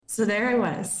So there I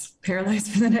was,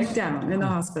 paralyzed from the neck down in the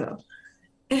hospital.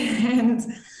 And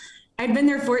I'd been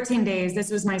there 14 days. This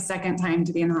was my second time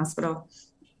to be in the hospital.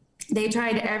 They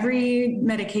tried every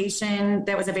medication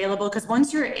that was available, because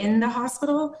once you're in the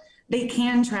hospital, they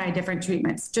can try different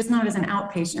treatments, just not as an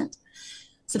outpatient.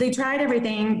 So they tried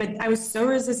everything, but I was so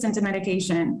resistant to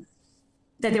medication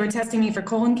that they were testing me for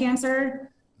colon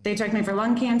cancer. They checked me for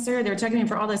lung cancer. They were checking me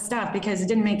for all this stuff because it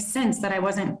didn't make sense that I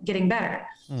wasn't getting better.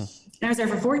 And I was there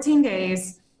for 14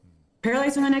 days,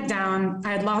 paralyzed from the neck down.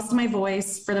 I had lost my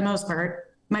voice for the most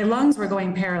part. My lungs were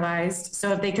going paralyzed.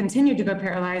 So if they continued to go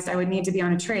paralyzed, I would need to be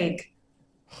on a trach.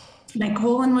 My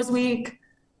colon was weak,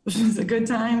 which was a good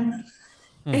time.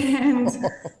 And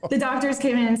the doctors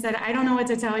came in and said, I don't know what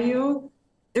to tell you.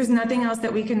 There's nothing else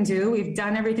that we can do. We've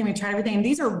done everything. We tried everything. And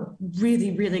these are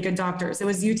really, really good doctors. It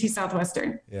was UT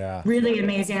Southwestern. Yeah. Really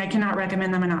amazing. I cannot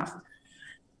recommend them enough.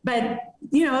 But,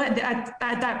 at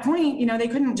that point, they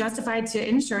couldn't justify to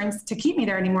insurance to keep me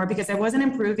there anymore because I wasn't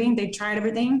improving. They tried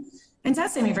everything and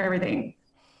tested me for everything.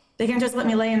 They can't just let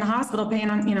me lay in the hospital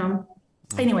paying on,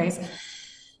 anyways.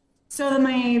 So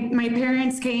my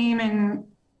parents came and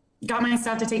got my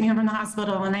stuff to take me home from the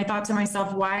hospital. And I thought to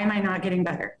myself, why am I not getting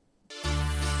better?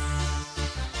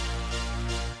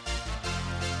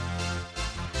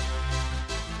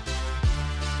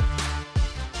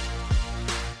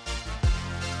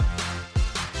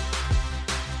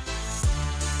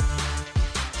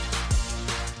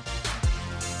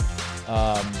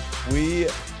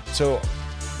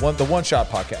 The One Shot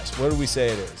podcast, what do we say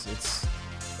it is? It's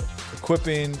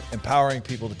equipping, empowering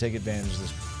people to take advantage of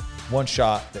this one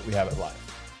shot that we have at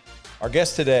life. Our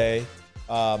guest today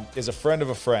is a friend of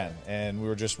a friend, and we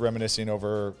were just reminiscing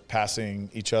over passing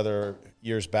each other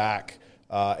years back,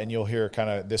 and you'll hear kind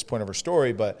of this point of her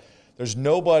story, but there's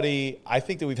nobody I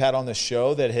think that we've had on this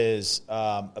show that has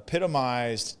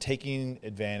epitomized taking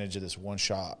advantage of this one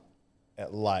shot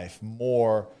at life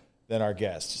more than our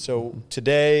guest. So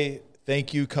today,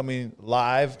 thank you, coming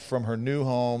live from her new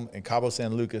home in Cabo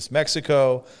San Lucas,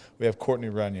 Mexico, we have Courtney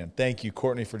Runyon. Thank you,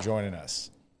 Courtney, for joining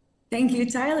us. Thank you,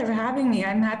 Tyler, for having me.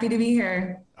 I'm happy to be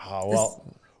here.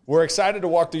 We're excited to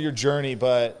walk through your journey,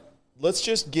 but let's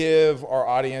just give our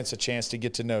audience a chance to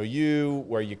get to know you,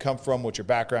 where you come from, what your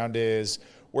background is,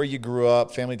 where you grew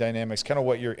up, family dynamics, kind of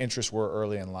what your interests were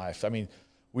early in life. I mean,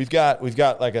 We've got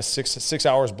like a six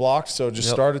hours blocked, so just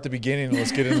start at the beginning and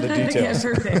let's get into the details.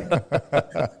 Yeah, perfect.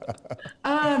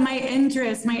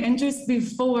 My interest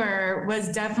before was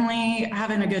definitely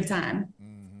having a good time.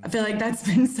 I feel like that's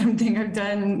been something I've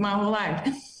done my whole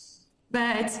life.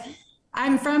 But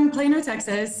I'm from Plano,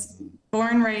 Texas,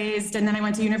 born, raised, and then I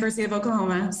went to University of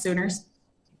Oklahoma, Sooners.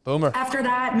 Boomer. After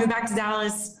that, moved back to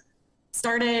Dallas.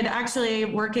 Started actually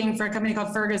working for a company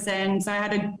called Ferguson. So I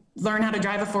had to learn how to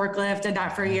drive a forklift, did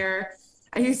that for a year.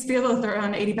 I used to be able to throw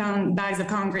on 80-pound bags of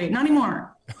concrete. Not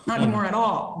anymore. Not anymore at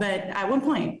all. But at one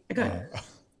point, I could.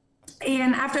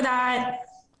 And after that,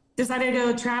 decided to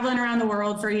go traveling around the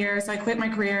world for a year. So I quit my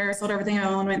career, sold everything I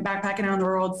owned, went backpacking around the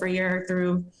world for a year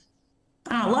through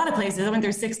a lot of places. I went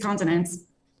through 6 continents.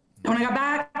 And when I got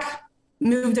back,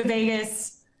 moved to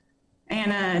Vegas,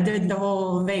 and did the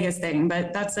whole Vegas thing,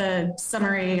 but that's a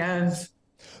summary of.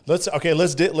 Let's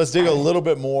dig a little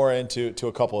bit more into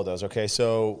a couple of those. Okay,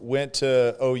 so went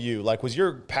to OU. Like, was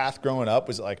your path growing up?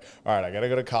 Was it like, all right, I got to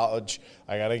go to college,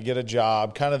 I got to get a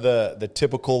job, kind of the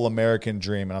typical American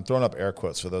dream? And I'm throwing up air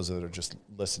quotes for those that are just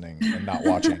listening and not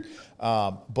watching.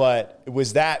 But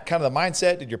was that kind of the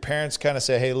mindset? Did your parents kind of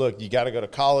say, hey, look, you got to go to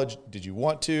college? Did you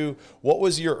want to? What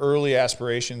was your early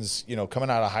aspirations, coming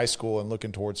out of high school and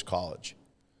looking towards college?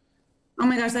 Oh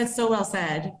my gosh, that's so well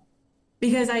said.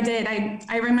 Because I did.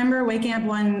 I remember waking up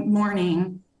one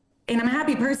morning, and I'm a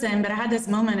happy person, but I had this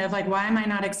moment of like, why am I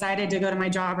not excited to go to my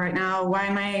job right now? Why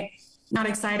am I not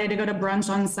excited to go to brunch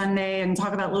on Sunday and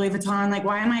talk about Louis Vuitton? Like,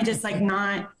 why am I just like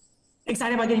not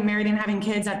excited about getting married and having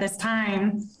kids at this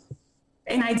time?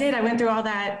 And I went through all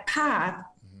that path.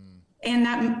 And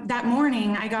that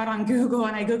morning I got on Google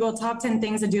and I Googled top 10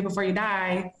 things to do before you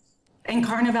die. And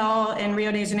Carnival and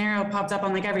Rio de Janeiro popped up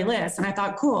on like every list. And I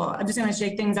thought, cool, I'm just going to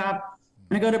shake things up.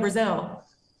 I'm going to go to Brazil.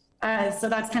 So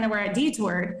that's kind of where I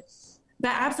detoured.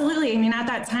 But absolutely, I mean, at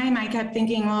that time, I kept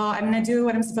thinking, well, I'm going to do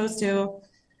what I'm supposed to,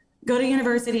 go to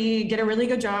university, get a really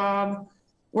good job,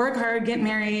 work hard, get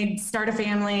married, start a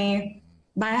family,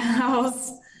 buy a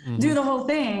house, do the whole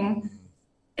thing.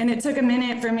 And it took a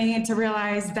minute for me to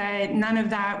realize that none of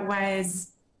that was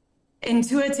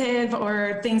intuitive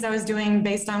or things I was doing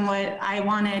based on what I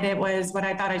wanted. It was what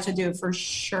I thought I should do for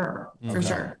sure. For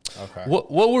sure. Okay.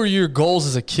 What were your goals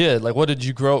as a kid? Like, what did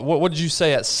you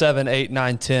say at 7, 8,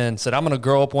 9, 10? Said, I'm going to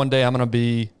grow up one day, I'm going to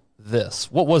be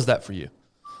this? What was that for you?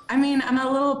 I mean, I'm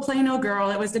a little Plano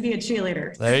girl. It was to be a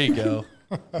cheerleader. There you go.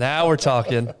 Now we're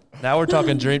talking. Now we're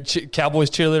talking dream. Cowboys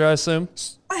cheerleader, I assume?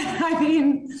 I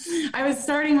mean, I was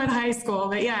starting with high school,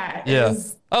 but yeah.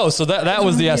 So that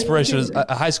was the aspiration, as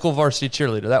a high school varsity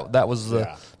cheerleader. That was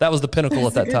the pinnacle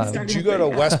at that time. Did you go to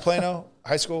West Plano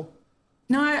High School?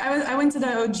 No, I went to the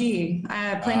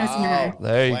OG, Plano Senior High.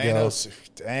 There you go.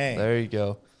 Dang. There you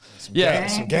go. Some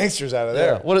gangsters out of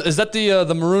there. What is that?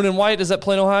 The maroon and white? Is that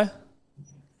Plano High?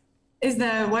 Is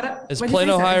the what? Is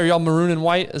Plano High? Are y'all maroon and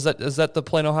white? Is that the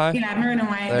Plano High? Yeah, maroon and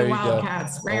white. There the you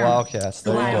Wildcats. go. The Wildcats.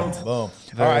 The Wild. Boom. All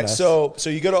right. Nice. So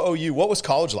you go to OU. What was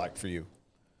college like for you?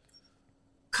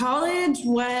 College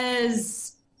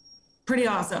was pretty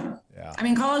awesome. Yeah. I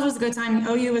mean, college was a good time.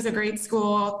 OU was a great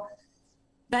school.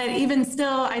 But even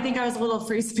still, I think I was a little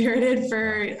free-spirited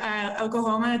for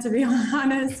Oklahoma, to be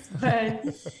honest. But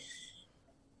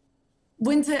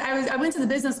I went to the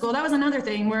business school. That was another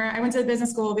thing where I went to the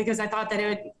business school because I thought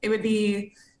that it would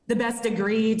be the best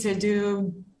degree to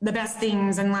do the best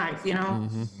things in life, you know?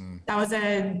 Mm-hmm. That was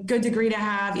a good degree to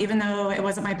have, even though it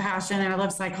wasn't my passion and I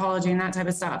love psychology and that type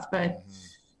of stuff. But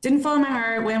didn't follow my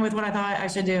heart, went with what I thought I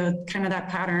should do, kind of that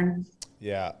pattern.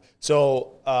 Yeah.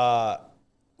 So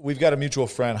we've got a mutual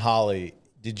friend, Holly.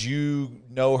 Did you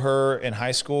know her in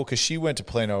high school? Because she went to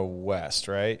Plano West,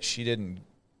 right? She didn't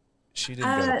go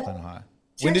to Plano High.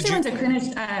 When did you went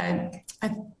to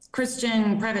a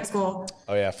Christian private school?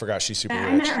 Oh yeah, I forgot she's super rich.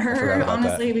 I met her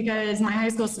honestly because my high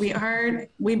school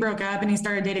sweetheart, we broke up and he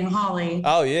started dating Holly.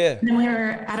 Oh yeah. And then we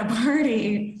were at a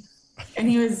party and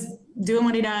he was doing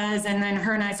what he does, and then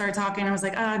her and I started talking. I was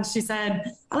like, and she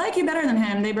said, I like you better than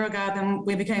him. They broke up and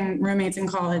we became roommates in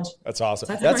college. That's awesome.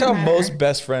 So that's how most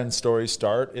best friend stories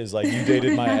start, is like, you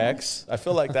dated my ex. I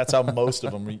feel like that's how most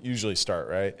of them usually start,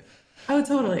 right? Oh,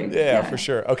 totally. Yeah, for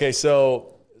sure. Okay,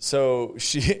 so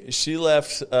she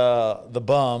left the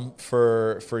bum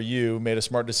for you, made a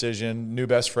smart decision, new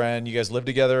best friend. You guys lived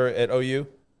together at OU?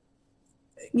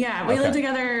 Yeah, we lived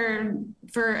together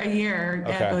for a year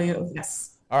at OU. Yes.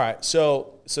 All right.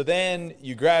 So then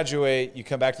you graduate, you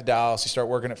come back to Dallas, you start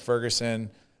working at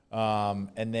Ferguson,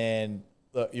 and then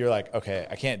you're like, okay,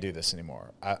 I can't do this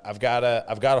anymore. I've got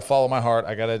to follow my heart.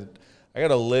 I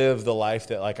gotta live the life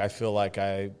that I feel like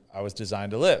I was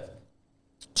designed to live.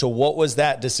 So what was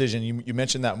that decision? You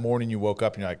mentioned that morning you woke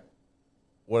up and you're like,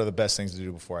 what are the best things to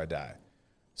do before I die?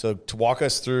 So to walk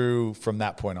us through from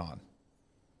that point on.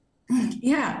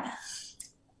 Yeah.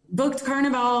 Booked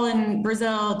Carnival in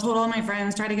Brazil, told all my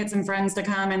friends, tried to get some friends to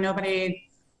come, and nobody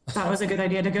thought it was a good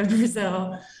idea to go to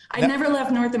Brazil. I'd never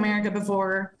left North America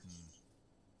before,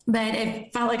 but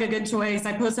it felt like a good choice.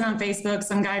 I posted on Facebook,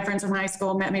 some guy friends from high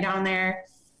school met me down there,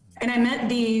 and I met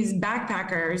these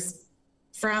backpackers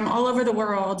from all over the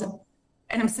world,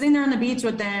 and I'm sitting there on the beach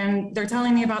with them. They're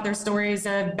telling me about their stories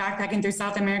of backpacking through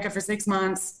South America for 6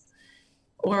 months,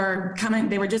 or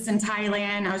they were just in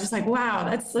Thailand. I was just like, wow,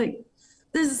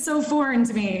 this is so foreign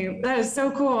to me. That is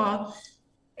so cool.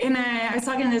 And I was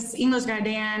talking to this English guy,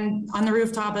 Dan, on the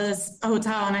rooftop of this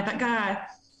hotel. And I thought, God,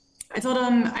 I told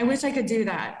him, I wish I could do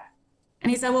that. And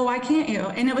he said, well, why can't you?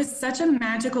 And it was such a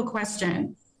magical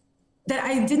question that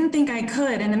I didn't think I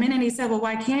could. And the minute he said, well,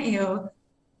 why can't you?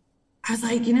 I was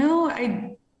like,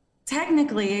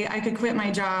 technically I could quit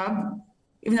my job,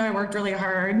 even though I worked really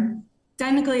hard.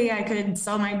 Technically I could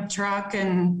sell my truck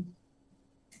and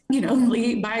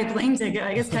buy a plane ticket.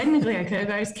 I guess technically I could,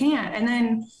 but I just can't. And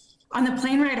then on the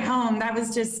plane ride home, that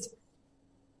was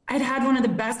I'd had one of the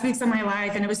best weeks of my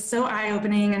life, and it was so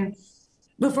eye-opening. And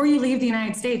before you leave the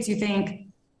United States, you think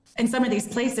in some of these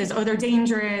places, they're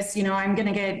dangerous. I'm going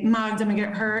to get mugged, I'm going to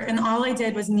get hurt. And all I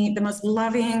did was meet the most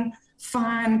loving,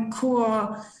 fun,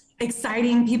 cool,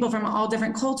 exciting people from all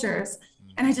different cultures.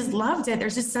 And I just loved it.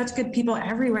 There's just such good people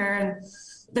everywhere. And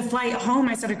the flight home,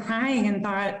 I started crying and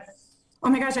thought, oh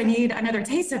my gosh, I need another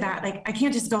taste of that. I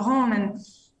can't just go home and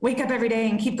wake up every day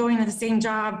and keep going to the same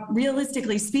job.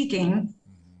 Realistically speaking,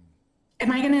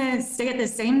 am I going to stay at the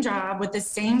same job with the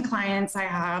same clients I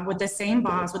have, with the same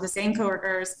boss, with the same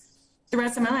coworkers the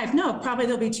rest of my life? No, probably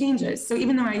there'll be changes. So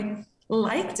even though I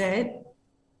liked it,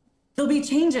 there'll be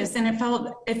changes. And it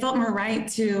felt more right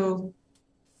to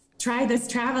try this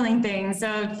traveling thing. So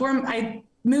I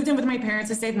moved in with my parents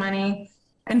to save money.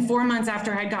 And 4 months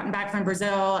after I'd gotten back from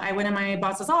Brazil, I went in my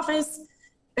boss's office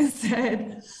and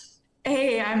said,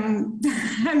 hey, I'm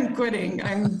quitting.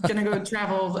 I'm going to go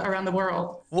travel around the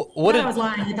world. I was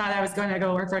lying. He thought I was going to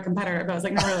go work for a competitor, but I was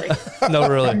like, no, really. No,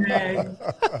 really.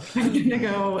 I'm going to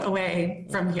go away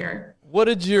from here. What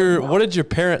did your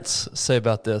parents say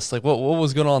about this? What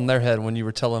was going on in their head when you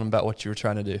were telling them about what you were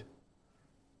trying to do?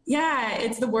 Yeah,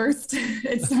 it's the worst.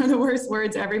 It's some of the worst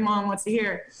words every mom wants to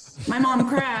hear. My mom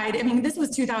cried. I mean, this was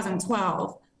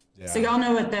 2012. Yeah. So y'all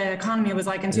know what the economy was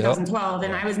like in 2012,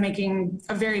 and I was making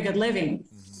a very good living.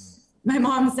 My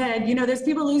mom said, you know, there's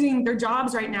people losing their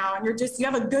jobs right now, and you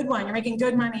have a good one. You're making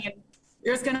good money, and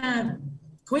you're just gonna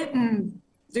quit and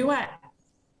do what?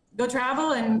 Go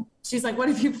travel? And she's like, what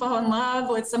if you fall in love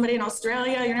with somebody in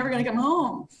Australia? You're never gonna come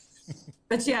home.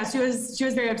 But yeah, she was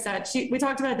very upset. We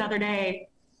talked about it the other day.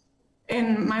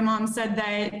 And my mom said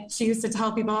that she used to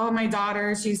tell people, oh, my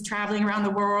daughter, she's traveling around the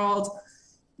world,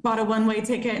 bought a one-way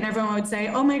ticket, and everyone would say,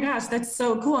 oh my gosh, that's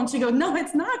so cool. And she'd go, no,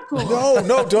 it's not cool.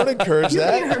 No, don't encourage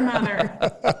that. You're her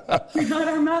mother. You're not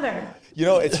her mother. You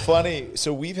know, it's funny.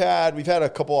 So we've had a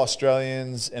couple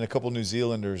Australians and a couple New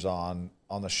Zealanders on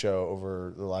the show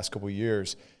over the last couple of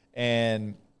years.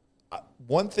 And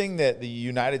one thing that the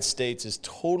United States is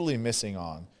totally missing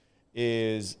on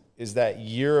is that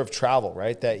year of travel,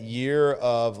 right? That year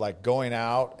of like going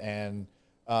out and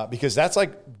because that's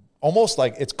like almost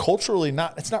like it's culturally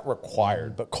it's not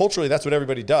required, but culturally that's what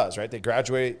everybody does, right? They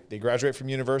graduate from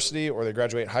university or they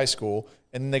graduate high school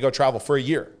and then they go travel for a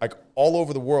year, like all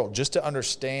over the world just to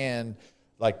understand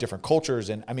like different cultures.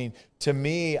 And I mean, to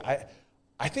me,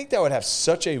 I think that would have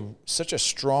such a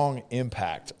strong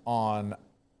impact on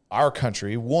our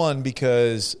country. One,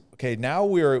 because okay, now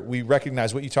we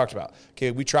recognize what you talked about. Okay,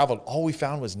 we traveled. All we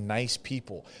found was nice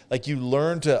people. Like you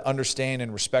learn to understand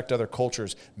and respect other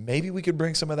cultures. Maybe we could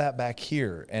bring some of that back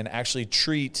here and actually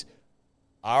treat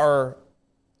our,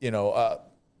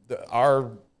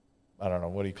 our, I don't know,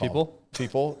 what do you call people?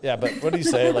 People? Yeah, but what do you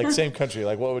say? Like same country.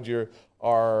 Like what would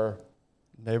our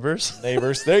neighbors?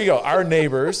 There you go. Our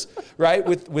neighbors, right?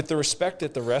 With the respect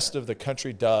that the rest of the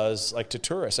country does, like to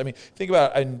tourists. I mean, think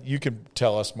about, and you can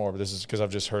tell us more, but this is because I've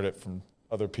just heard it from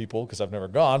other people because I've never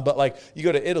gone. But like you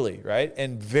go to Italy, right?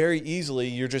 And very easily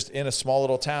you're just in a small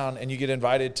little town and you get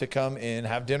invited to come in,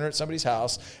 have dinner at somebody's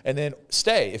house, and then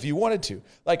stay if you wanted to.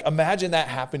 Like imagine that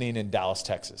happening in Dallas,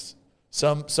 Texas.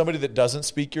 Somebody that doesn't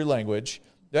speak your language.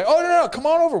 They're like, oh no, come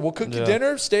on over. We'll cook you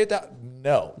dinner. Stay at that.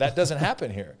 No, that doesn't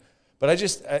happen here. But I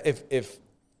just, if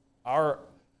I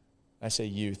say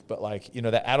youth, but like,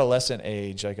 that adolescent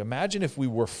age, like imagine if we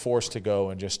were forced to go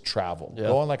and just travel,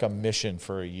 go on like a mission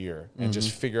for a year and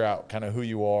just figure out kind of who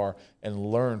you are and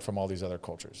learn from all these other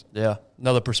cultures. Yeah.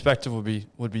 No, the perspective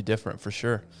would be different for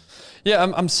sure. Yeah.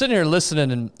 I'm sitting here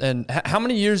listening and how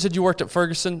many years had you worked at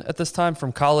Ferguson at this time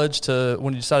from college to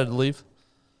when you decided to leave?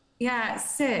 Yeah,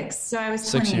 6. So I was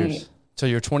 6 28. years. So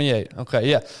you're 28. Okay,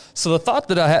 yeah. So the thought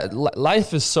that I had,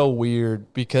 life is so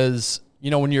weird because,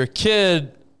 when you're a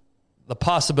kid, the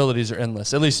possibilities are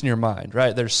endless, at least in your mind,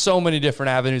 right? There's so many different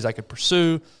avenues I could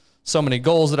pursue, so many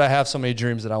goals that I have, so many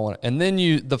dreams that I want. And then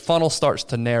the funnel starts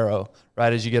to narrow,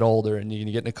 right, as you get older and you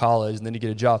get into college and then you get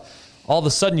a job. All of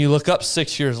a sudden you look up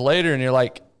 6 years later and you're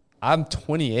like, I'm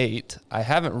 28. I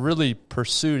haven't really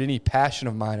pursued any passion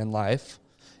of mine in life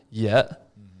yet.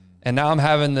 And now I'm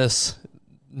having this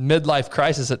midlife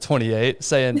crisis at 28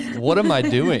 saying, what am I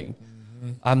doing?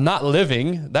 I'm not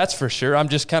living, that's for sure. I'm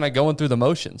just kind of going through the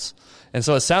motions. And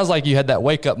so it sounds like you had that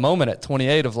wake up moment at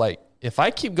 28 of like, if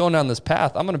I keep going down this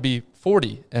path, I'm going to be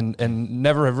 40 and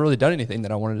never have really done anything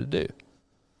that I wanted to do.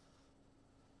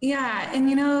 Yeah. And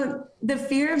the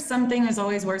fear of something is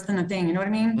always worse than a thing. You know what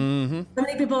I mean? Mm-hmm. So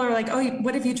many people are like, oh,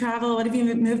 what if you travel? What if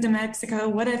you move to Mexico?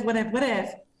 What if?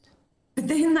 But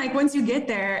then, like, once you get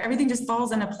there, everything just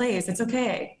falls into place. It's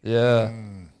okay. Yeah.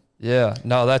 Yeah.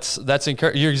 No, that's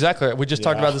encouraging. You're exactly right. We just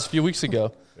talked about this a few weeks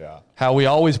ago. How we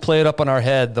always play it up on our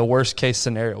head, the worst case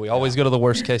scenario. We always go to the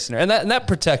worst case scenario. And that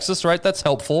protects us, right? That's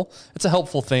helpful. It's a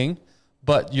helpful thing.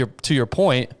 But to your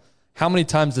point, how many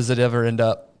times does it ever end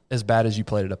up as bad as you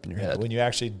played it up in your head? When you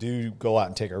actually do go out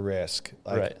and take a risk,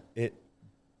 like it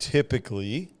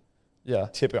typically... Yeah.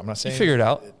 I'm not saying you figure it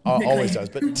out. It always does,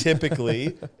 but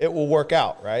typically it will work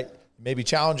out, right? Maybe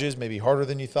challenges, maybe harder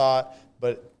than you thought,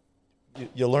 but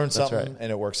you learn something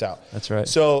and it works out. That's right.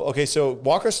 So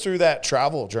walk us through that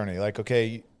travel journey. Like,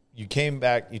 okay, you came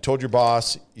back, you told your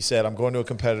boss, you said, I'm going to a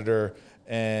competitor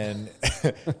and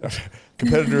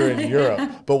competitor in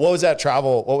Europe. But what was that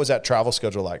travel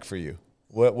schedule like for you?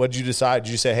 What did you decide?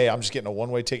 Did you say, hey, I'm just getting a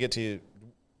one-way ticket to,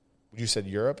 you said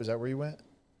Europe? Is that where you went?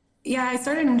 Yeah, I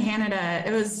started in Canada.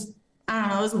 It was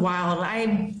wild.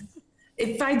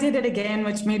 If I did it again,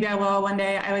 which maybe I will one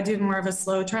day, I would do more of a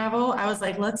slow travel. I was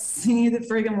like, let's see the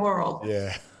friggin' world.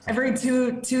 Yeah. Every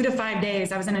 2 to 5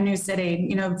 days, I was in a new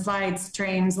city, flights,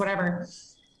 trains, whatever.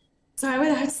 So I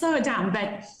would slow it down.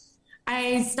 But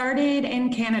I started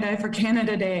in Canada for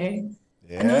Canada Day.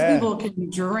 And those people can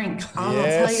drink. I'll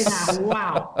tell you that.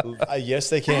 Wow. Yes,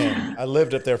 they can. I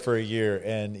lived up there for a year,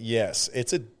 and yes,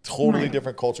 it's a totally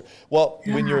different culture. Well,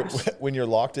 when you're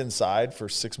locked inside for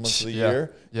 6 months of the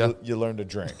year, you learn to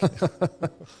drink.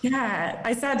 Yeah.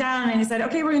 I sat down and he said,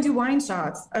 okay, we're going to do wine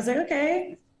shots. I was like,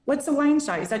 okay. What's a wine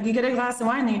shot? He said, you get a glass of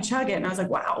wine, then you chug it. And I was like,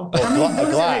 wow. A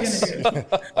glass.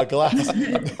 A glass.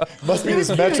 Must be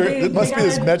this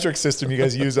metric system you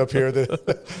guys use up here.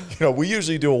 That we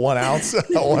usually do a 1 ounce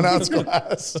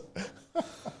glass.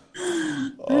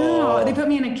 Oh, they put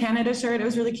me in a Canada shirt. It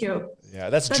was really cute. Yeah,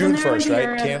 that's June 1st,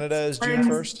 right? Canada is June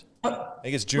 1st. I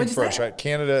think it's June 1st, right?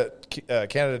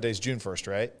 Canada Day is June 1st,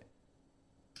 right?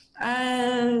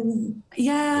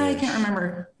 Yeah, I can't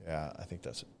remember. Yeah, I think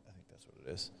that's what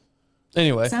it is.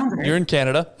 Anyway, you're in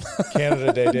Canada.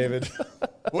 Canada Day, David.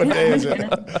 What day is it?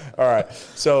 All right.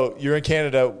 So you're in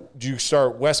Canada. Do you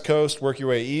start West Coast, work your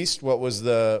way east? What was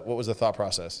the thought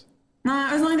process? No,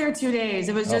 I was only there 2 days.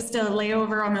 It was just a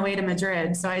layover on my way to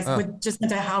Madrid. So I just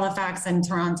went to Halifax and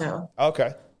Toronto.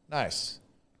 Okay. Nice.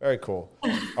 Very cool.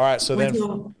 All right. So went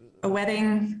to a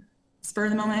wedding, spur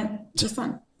of the moment. Just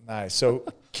fun. Nice. So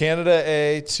Canada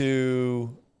A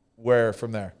to where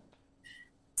from there?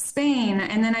 Spain.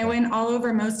 And then I went all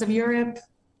over most of Europe,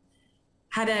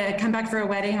 had to come back for a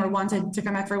wedding or wanted to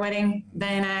come back for a wedding.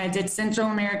 Then I did Central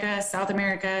America, South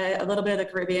America, a little bit of the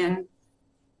Caribbean.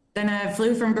 Then I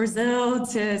flew from Brazil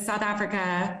to South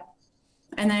Africa.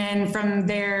 And then from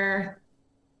there,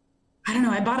 I don't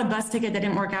know, I bought a bus ticket that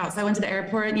didn't work out. So I went to the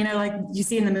airport, like you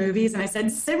see in the movies. And I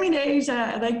said, send me to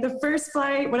Asia. Like the first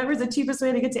flight, whatever's the cheapest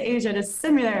way to get to Asia, just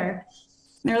send me there.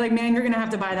 And they're like, man, you're going to have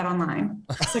to buy that online.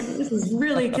 It's like, this is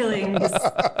really killing this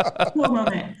cool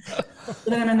moment.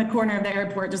 So then I'm in the corner of the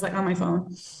airport, just like on my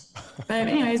phone. But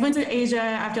anyways, went to Asia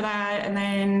after that. And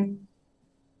then,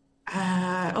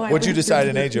 what'd you decide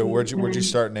in Asia? Where'd you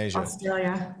start in Asia?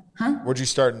 Australia. Huh? Where'd you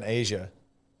start in Asia?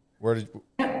 The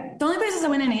only places I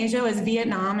went in Asia was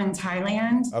Vietnam and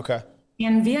Thailand. Okay.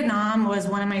 And Vietnam was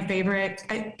one of my favorite.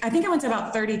 I think I went to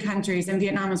about 30 countries, and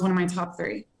Vietnam was one of my top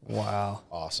 3. Wow.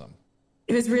 Awesome.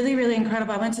 It was really, really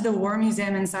incredible. I went to the War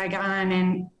Museum in Saigon,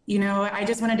 and, I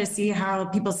just wanted to see how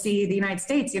people see the United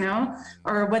States,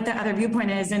 or what the other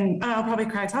viewpoint is. And I'll probably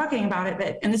cry talking about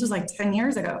it, and this was like 10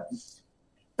 years ago.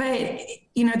 But,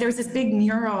 there was this big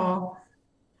mural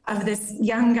of this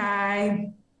young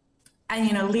guy,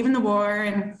 and, leaving the war,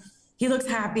 and he looks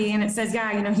happy, and it says,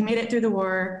 he made it through the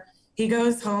war. He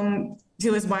goes home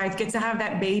to his wife, gets to have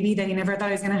that baby that he never thought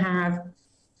he was going to have.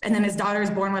 And then his daughter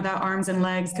is born without arms and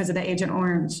legs because of the Agent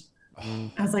Orange. I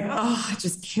was like, oh, it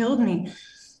just killed me.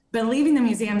 But leaving the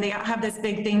museum, they have this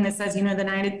big thing that says,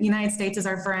 the United States is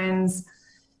our friends.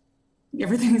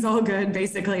 Everything's all good,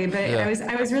 basically. But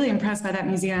I was really impressed by that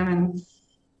museum. And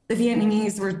the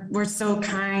Vietnamese were so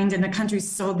kind, and the country's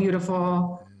so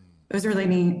beautiful. It was really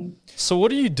neat. So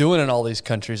what are you doing in all these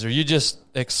countries? Are you just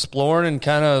exploring and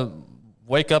kind of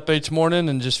wake up each morning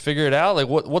and just figure it out? Like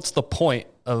what's the point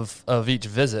of each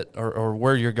visit or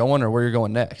where you're going or where you're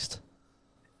going next?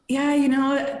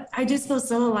 Yeah, I just feel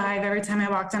so alive every time I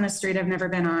walk down a street I've never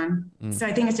been on. So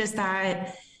I think it's just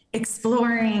that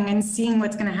exploring and seeing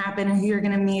what's going to happen and who you're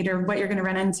going to meet or what you're going to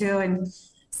run into and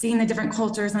seeing the different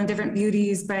cultures and different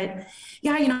beauties. But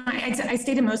yeah, I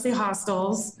stayed in mostly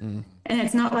hostels and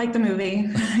it's not like the movie,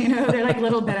 they're like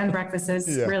little bed and breakfasts,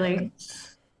 really.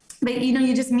 But,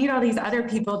 you just meet all these other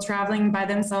people traveling by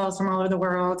themselves from all over the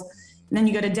world. And then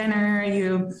you go to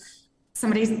dinner,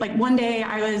 somebody's like, one day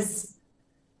I was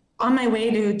on my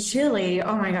way to Chile.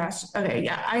 Oh my gosh. Okay.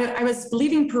 Yeah. I was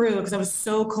leaving Peru because I was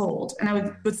so cold and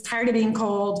I was tired of being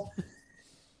cold.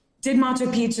 Did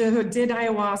Machu Picchu, did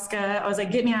ayahuasca. I was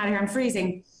like, get me out of here. I'm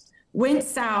freezing. Went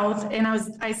south and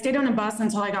I stayed on a bus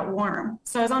until I got warm.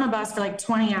 So I was on a bus for like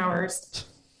 20 hours.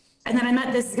 And then I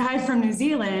met this guy from New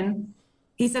Zealand.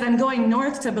 He said, I'm going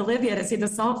north to Bolivia to see the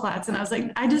salt flats. And I was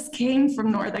like, I just came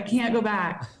from north. I can't go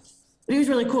back. But he was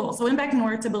really cool. So I went back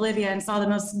north to Bolivia and saw the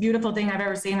most beautiful thing I've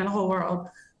ever seen in the whole world.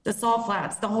 The salt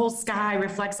flats, the whole sky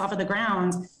reflects off of the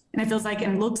ground. And it feels like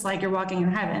and looks like you're walking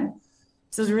in heaven.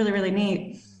 So it was really, really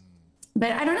neat.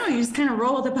 But I don't know, you just kind of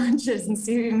roll with the punches and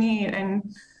see who you meet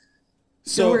and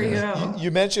so where you go.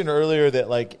 You mentioned earlier that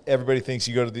like everybody thinks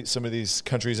you go to some of these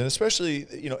countries and especially,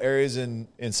 areas in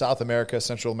South America,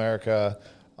 Central America.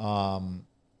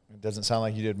 It doesn't sound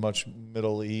like you did much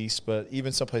Middle East, but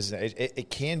even some places,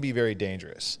 it can be very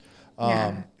dangerous.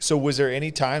 So was there any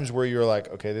times where you're like,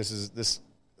 okay, this is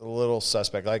a little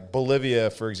suspect, like Bolivia,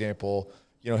 for example,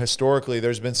 historically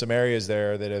there's been some areas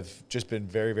there that have just been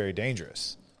very, very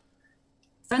dangerous.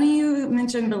 Funny you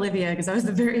mentioned Bolivia because that was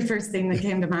the very first thing that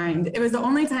came to mind. It was the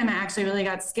only time I actually really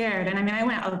got scared. And I mean, I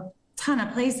went a ton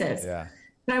of places. Yeah.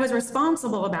 But I was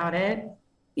responsible about it,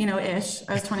 ish.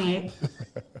 I was 28.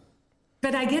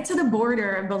 But I get to the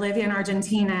border of Bolivia and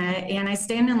Argentina, and I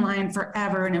stand in line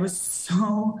forever, and it was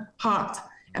so hot,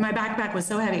 and my backpack was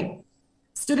so heavy.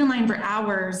 Stood in line for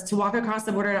hours to walk across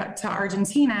the border to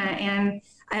Argentina, and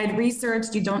I had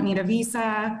researched you don't need a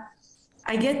visa.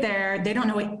 I get there, they don't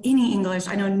know any English.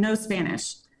 I know no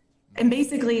Spanish. And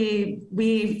basically,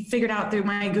 we figured out through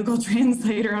my Google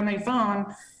Translator on my phone,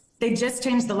 they just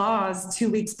changed the laws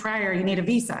 2 weeks prior, you need a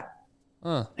visa.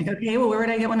 Like, okay, well, where would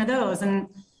I get one of those? And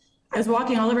I was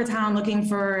walking all over town looking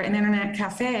for an internet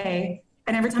cafe.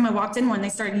 And every time I walked in one, they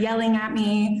started yelling at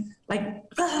me, like,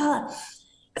 ah.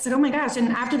 I said, oh my gosh. And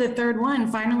after the third one,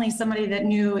 finally somebody that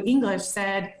knew English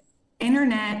said,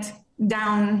 internet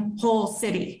down whole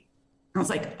city. I was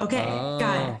like, okay,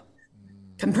 got it.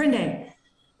 Comprende.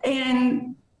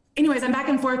 And anyways, I'm back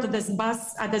and forth with this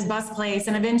bus at this bus place.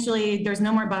 And eventually there's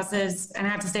no more buses and I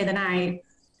have to stay the night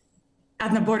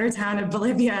at the border town of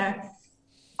Bolivia.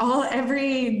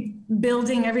 Every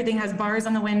building, everything has bars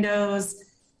on the windows.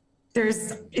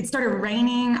 It started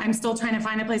raining. I'm still trying to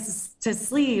find a place to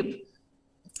sleep.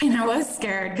 And I was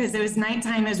scared because it was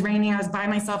nighttime, it was raining. I was by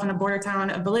myself in the border town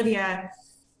of Bolivia.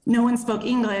 No one spoke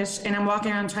English. And I'm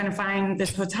walking around trying to find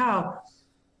this hotel.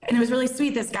 And it was really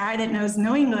sweet. This guy that knows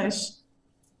no English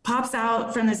pops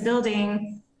out from this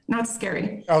building. Not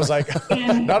scary. I was like,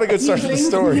 not a good start to the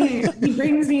story. He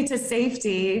brings me to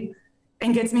safety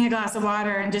and gets me a glass of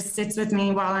water and just sits with me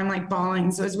while I'm like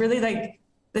bawling. So it was really like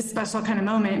this special kind of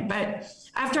moment. But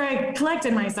after I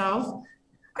collected myself,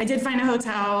 I did find a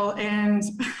hotel and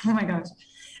oh my gosh.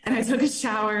 And I took a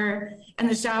shower and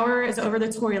the shower is over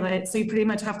the toilet. So you pretty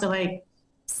much have to like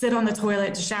sit on the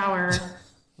toilet to shower.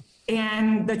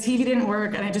 And the TV didn't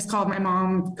work. And I just called my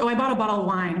mom. I bought a bottle of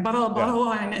wine, a bottle of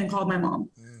wine and called my mom.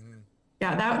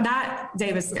 Yeah, that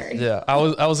day was scary. Yeah, I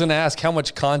was going to ask how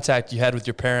much contact you had with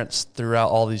your parents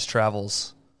throughout all these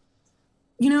travels.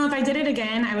 If I did it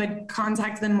again, I would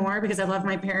contact them more because I love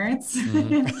my parents.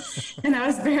 And I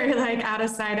was very like out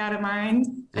of sight, out of mind.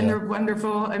 And they're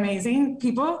wonderful, amazing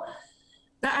people.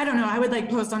 But I don't know. I would like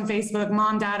post on Facebook,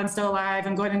 Mom, Dad, I'm still alive.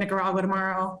 I'm going to Nicaragua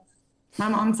tomorrow. My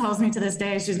mom tells me to this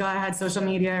day, she's glad I had social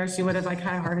media or she would have like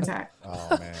had a heart attack.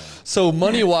 Oh man. So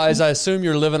money wise, I assume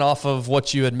you're living off of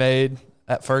what you had made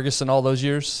at Ferguson all those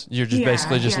years. You're just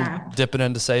basically just dipping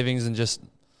into savings and just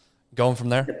going from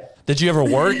there. Did you ever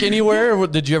work anywhere? Were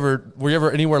you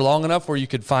ever anywhere long enough where you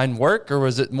could find work, or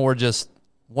was it more just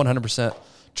 100%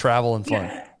 travel and fun?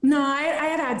 Yeah. No, I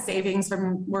had savings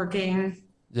from working.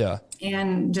 Yeah.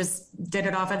 And just did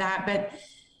it off of that. But,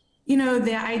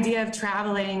 the idea of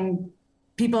traveling,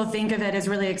 people think of it as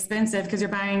really expensive because you're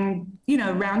buying,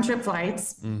 round trip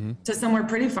flights to somewhere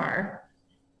pretty far.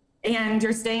 And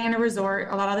you're staying in a resort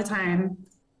a lot of the time.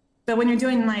 But when you're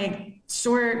doing like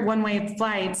short one-way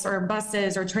flights or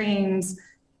buses or trains,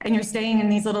 and you're staying in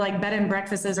these little like bed and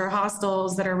breakfasts or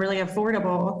hostels that are really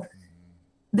affordable,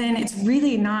 then it's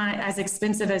really not as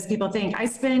expensive as people think. I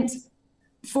spent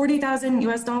 $40,000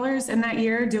 US in that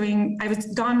year I was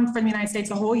gone from the United States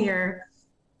a whole year,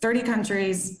 30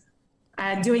 countries,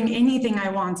 doing anything I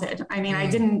wanted. I mean, I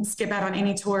didn't skip out on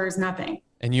any tours, nothing.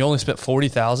 And you only spent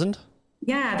 40,000?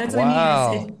 Yeah, that's what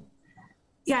I mean.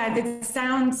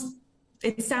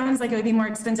 It sounds like it would be more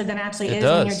expensive than it actually is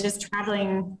when you're just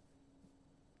traveling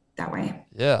that way.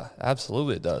 Yeah,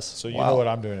 absolutely it does. So you know what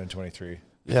I'm doing in 23.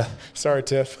 Yeah. Sorry,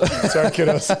 Tiff. Sorry,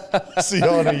 kiddos. See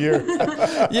y'all in a year.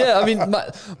 Yeah, I mean,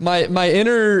 my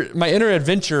inner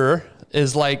adventurer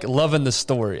is like loving the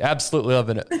story, absolutely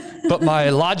loving it. But my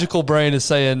logical brain is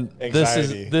saying,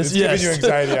 anxiety. This is giving you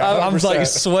anxiety. I'm like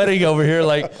sweating over here.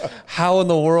 Like, how in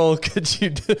the world could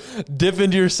you dip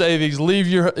into your savings, leave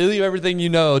everything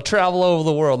travel over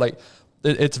the world? Like,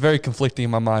 it's very conflicting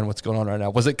in my mind what's going on right now.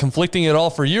 Was it conflicting at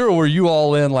all for you, or were you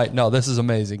all in like, no, this is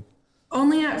amazing?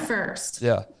 Only at first.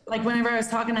 Yeah. Like whenever I was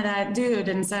talking to that dude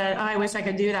and said, I wish I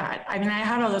could do that. I mean, I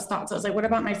had all those thoughts. I was like, what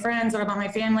about my friends? What about my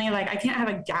family? Like, I can't have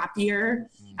a gap year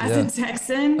as a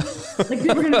Texan. Like,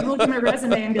 people are going to look at my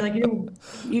resume and be like,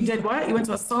 you did what? You went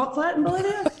to a salt flat in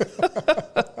Bolivia?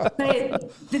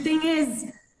 But the thing is,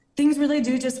 things really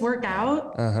do just work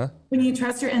out when you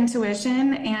trust your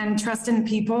intuition and trust in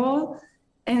people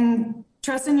and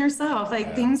trust in yourself.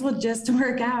 Like things will just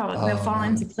work out. They'll fall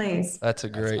into place. That's a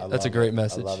great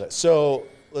message. I love it. So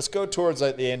let's go towards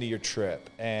like the end of your trip.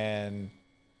 And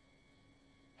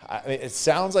I mean, it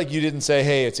sounds like you didn't say,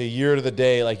 hey, it's a year to the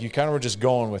day. Like you kind of were just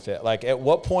going with it. Like at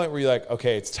what point were you like,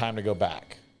 okay, it's time to go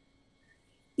back?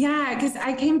 Yeah, because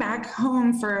I came back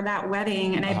home for that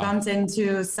wedding and I bumped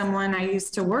into someone I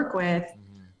used to work with.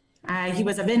 He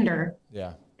was a vendor.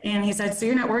 Yeah. And he said, so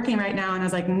you're not working right now? And I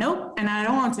was like, nope, and I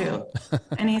don't want to.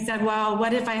 And he said, well,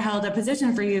 what if I held a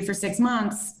position for you for 6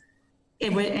 months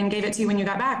and gave it to you when you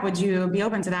got back? Would you be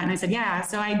open to that? And I said, yeah.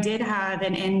 So I did have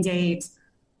an end date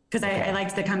because I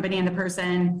liked the company and the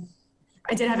person.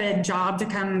 I did have a job to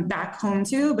come back home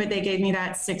to, but they gave me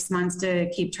that 6 months to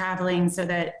keep traveling so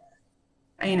that,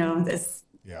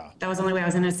 that was the only way I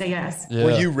was going to say yes. Yeah.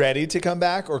 Were you ready to come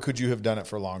back, or could you have done it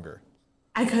for longer?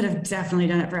 I could have definitely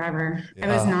done it forever.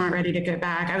 Yeah. I was not ready to get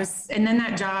back. And then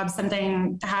that job,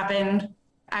 something happened.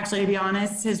 Actually, to be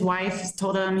honest, his wife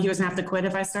told him he was gonna have to quit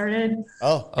if I started.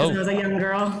 Because I was a young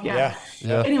girl. Yeah.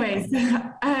 Anyways,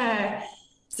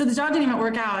 so the job didn't even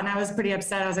work out, and I was pretty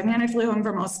upset. I was like, man, I flew home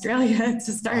from Australia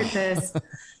to start this.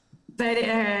 But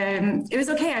it was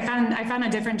okay. I found a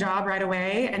different job right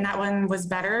away, and that one was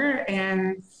better.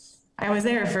 And I was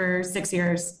there for 6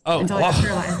 years until I got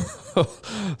paralyzed.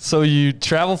 So you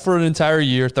travel for an entire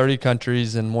year, 30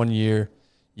 countries in 1 year.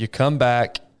 You come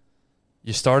back,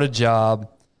 you start a job.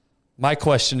 My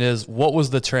question is, what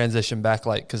was the transition back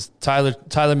like? Because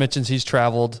Tyler mentions he's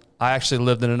traveled. I actually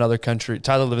lived in another country.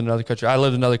 Tyler lived in another country. I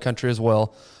lived in another country as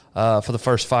well for the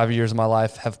first 5 years of my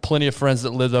life. Have plenty of friends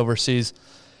that lived overseas.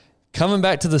 Coming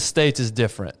back to the States is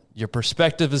different. Your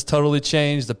perspective has totally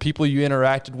changed. The people you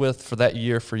interacted with for that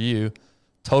year for you,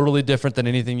 totally different than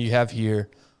anything you have here.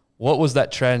 What was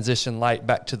that transition like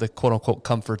back to the quote unquote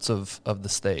comforts of the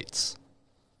States?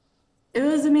 It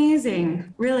was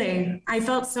amazing. Really. I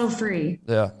felt so free.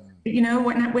 Yeah.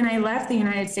 When I left the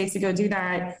United States to go do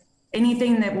that,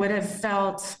 anything that would have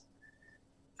felt,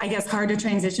 I guess, hard to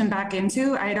transition back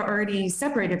into, I had already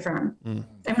separated from.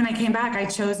 And when I came back, I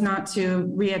chose not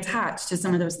to reattach to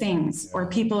some of those things or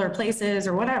people or places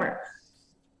or whatever.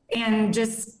 And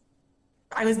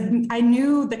I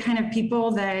knew the kind of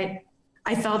people that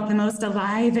I felt the most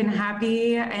alive and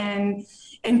happy and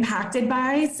impacted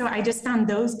by. So I just found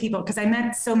those people because I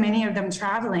met so many of them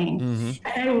traveling.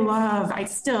 I love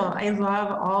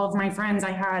all of my friends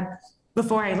I had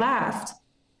before I left.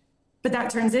 But that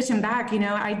transition back,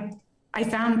 I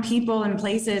found people and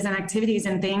places and activities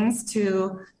and things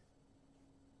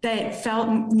that felt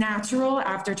natural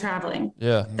after traveling.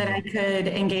 Yeah. That I could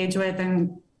engage with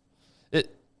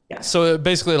So it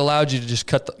basically allowed you to just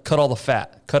cut all the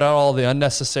fat, cut out all the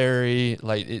unnecessary,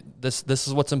 this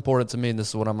is what's important to me and this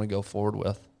is what I'm going to go forward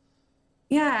with.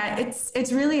 Yeah.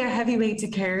 It's really a heavy weight to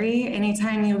carry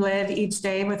anytime you live each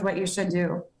day with what you should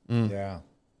do. Yeah.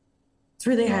 It's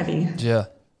really heavy. Yeah.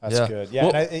 That's good. Yeah.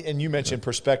 Well, and you mentioned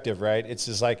perspective, right? It's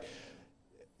just like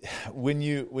when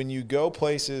you go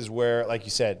places where, like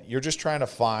you said, you're just trying to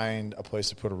find a place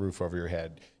to put a roof over your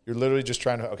head. You're literally just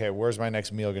trying to, okay, where's my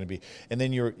next meal going to be? And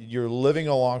then you're living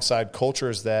alongside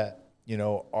cultures that,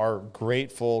 are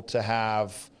grateful to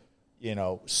have,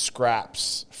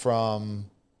 scraps from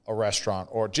a restaurant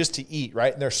or just to eat,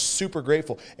 right? And they're super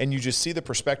grateful. And you just see the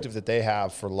perspective that they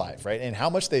have for life, right? And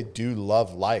how much they do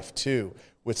love life too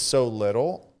with so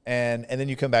little. And then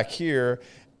you come back here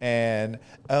and,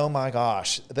 oh my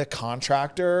gosh, the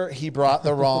contractor, he brought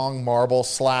the wrong marble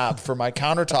slab for my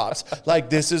countertops.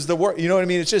 Like, this is the work. You know what I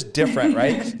mean? It's just different,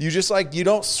 right? You just you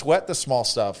don't sweat the small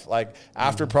stuff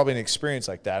after probably an experience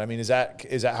like that. I mean, is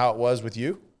that how it was with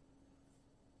you?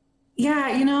 Yeah.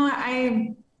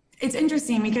 It's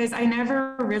interesting because I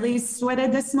never really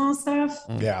sweated the small stuff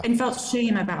and felt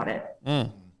shame about it. I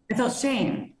felt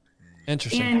shame.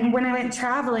 Interesting. And when I went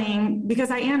traveling,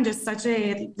 because I am just such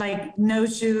a no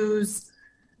shoes,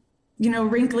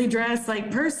 wrinkly dress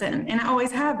person, and I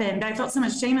always have been, but I felt so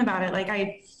much shame about it.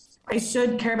 I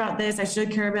should care about this. I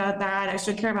should care about that. I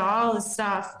should care about all this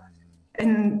stuff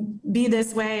and be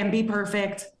this way and be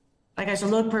perfect. I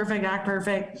should look perfect, act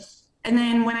perfect. And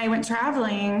then when I went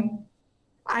traveling,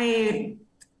 I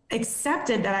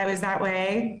accepted that I was that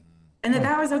way and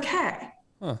that was okay.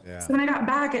 Huh. Yeah. So when I got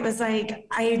back, it was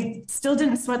I still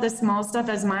didn't sweat the small stuff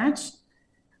as much,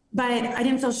 but I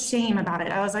didn't feel shame about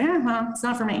it. I was like, well, it's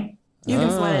not for me. You can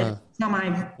sweat it. It's not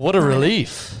mine. What a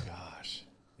relief. Gosh.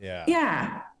 Yeah.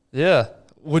 Yeah. Yeah.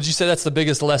 Would you say that's the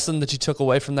biggest lesson that you took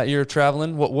away from that year of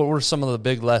traveling? What were some of the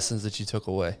big lessons that you took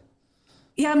away?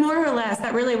 Yeah, more or less.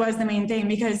 That really was the main thing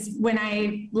because when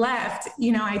I left,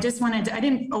 I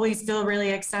didn't always feel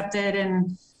really accepted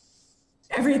and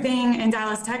everything in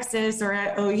Dallas, Texas or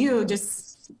at OU,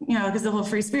 just, because the whole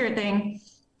free spirit thing.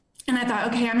 And I thought,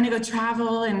 okay, I'm going to go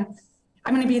travel and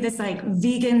I'm going to be this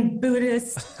vegan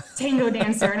Buddhist tango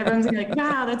dancer. And everyone's going to be like,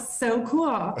 wow, that's so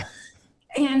cool.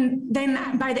 And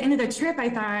then by the end of the trip, I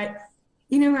thought,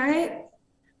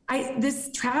 this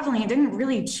traveling didn't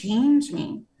really change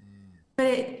me,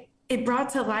 but it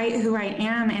brought to light who I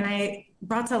am. And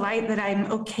brought to light that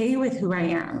I'm okay with who I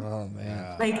am. Oh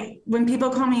man. Like when people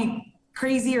call me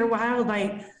crazy or wild,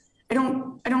 like I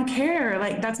don't care.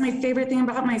 Like that's my favorite thing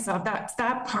about myself. That's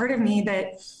that part of me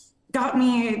that got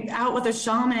me out with a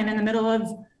shaman in the middle of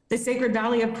the Sacred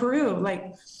Valley of Peru.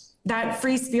 Like that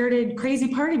free spirited,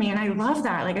 crazy part of me. And I love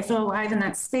that. Like I feel alive in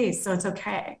that space. So it's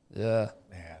okay. Yeah.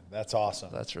 Man, that's awesome.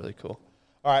 That's really cool.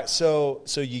 All right. So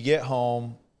you get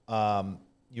home,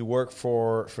 you work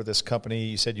for this company.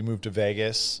 You said you moved to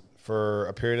Vegas for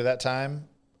a period of that time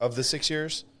of the 6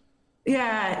 years.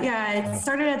 Yeah. It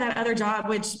started at that other job,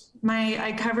 which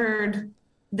I covered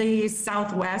the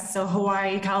Southwest. So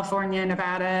Hawaii, California,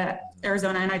 Nevada,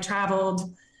 Arizona, and I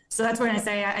traveled. So that's when I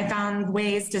say I found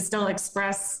ways to still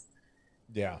express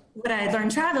what I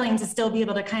learned traveling to still be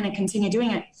able to kind of continue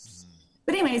doing it.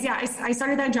 But anyways, I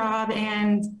started that job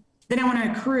and then I went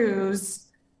on a cruise,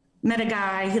 met a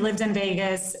guy, he lived in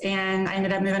Vegas, and I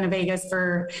ended up moving to Vegas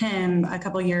for him a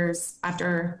couple years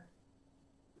after,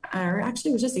 or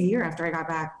actually it was just a year after I got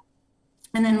back,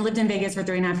 and then lived in Vegas for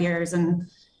 3.5 years. And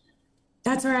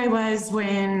that's where I was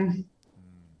when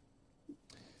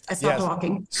I stopped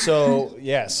walking. So,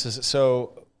 yes.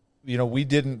 So, we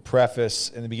didn't preface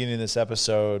in the beginning of this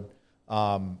episode,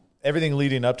 everything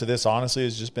leading up to this, honestly,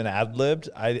 has just been ad-libbed.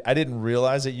 I didn't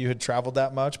realize that you had traveled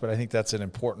that much, but I think that's an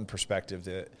important perspective.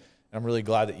 I'm really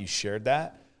glad that you shared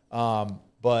that.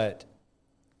 But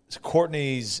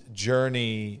Courtney's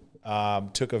journey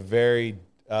took a very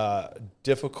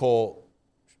difficult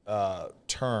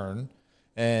turn,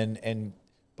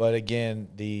 but again,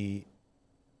 the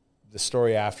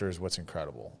story after is what's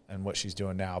incredible and what she's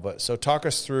doing now. But so talk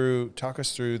us through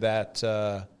that.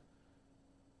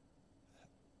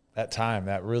 That time,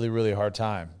 that really, really hard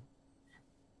time.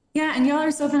 Yeah. And y'all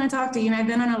are so fun to talk to. I've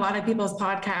been on a lot of people's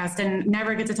podcasts and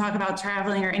never get to talk about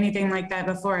traveling or anything like that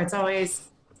before. It's always,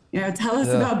 tell us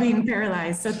about being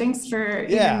paralyzed. So thanks for.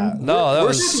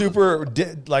 We're super,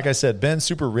 like I said, Ben's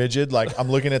super rigid. Like I'm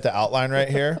looking at the outline right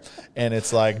here and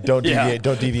it's like, don't deviate,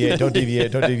 don't deviate, don't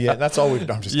deviate, don't deviate. And that's all we've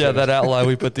done. I'm just kidding. That outline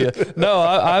we put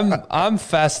I'm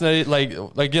fascinated. Like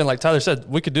again, like Tyler said,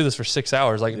 we could do this for 6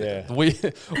 hours. Like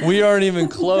we aren't even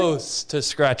close to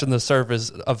scratching the surface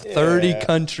of 30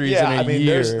 countries in a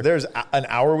year. There's an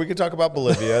hour we could talk about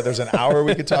Bolivia. There's an hour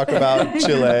we could talk about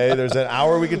Chile. There's an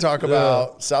hour we could talk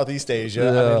about Southeast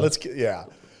Asia. I mean,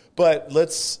 but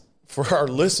let's, for our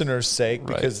listeners' sake,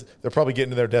 because they're probably getting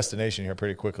to their destination here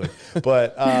pretty quickly.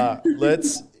 But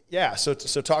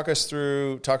so talk us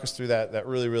through that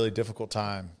really, really difficult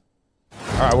time.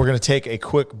 All right, we're going to take a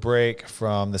quick break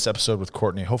from this episode with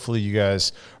Courtney. Hopefully you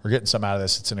guys are getting some out of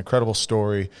this. It's an incredible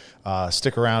story.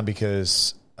 Stick around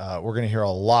because we're going to hear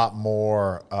a lot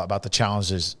more about the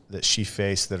challenges that she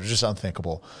faced that are just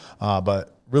unthinkable.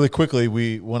 But really quickly,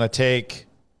 we want to take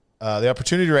the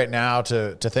opportunity right now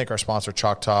to thank our sponsor,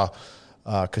 Choctaw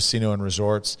Casino and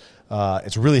Resorts.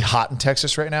 It's really hot in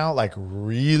Texas right now, like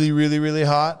really, really, really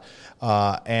hot.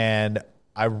 And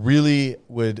I really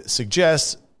would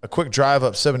suggest a quick drive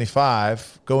up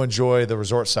 75, go enjoy the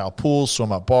resort-style pools,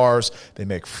 swim-up bars. They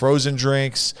make frozen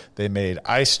drinks. They made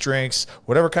ice drinks.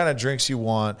 Whatever kind of drinks you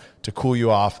want to cool you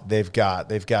off, they've got.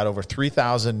 They've got over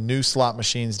 3,000 new slot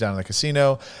machines down in the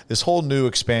casino. This whole new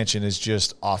expansion is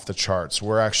just off the charts.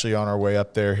 We're actually on our way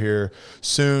up there here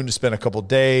soon to spend a couple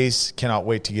days. Cannot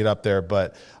wait to get up there,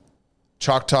 but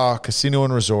Choctaw Casino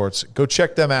and Resorts. Go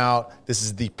check them out. This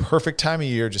is the perfect time of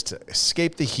year just to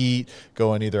escape the heat,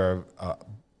 go in either a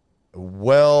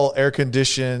well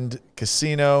air-conditioned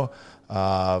casino,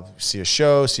 see a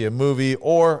show, see a movie,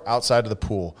 or outside of the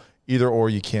pool. Either or,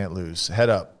 you can't lose. Head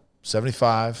up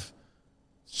 75.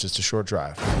 It's just a short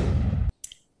drive.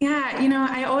 Yeah,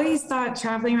 I always thought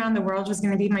traveling around the world was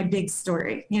going to be my big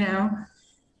story.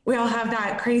 We all have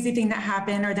that crazy thing that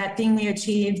happened or that thing we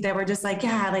achieved that we're just like,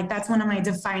 that's one of my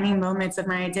defining moments of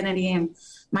my identity and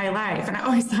my life. And I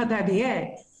always thought that'd be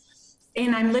it.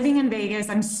 And I'm living in Vegas.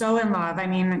 I'm so in love. I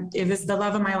mean, it was the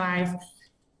love of my life.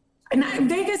 And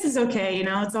Vegas is okay.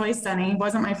 It's always sunny. It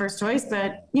wasn't my first choice,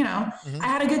 but I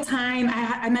had a good time.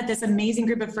 I met this amazing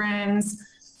group of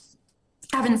friends,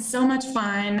 having so much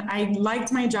fun. I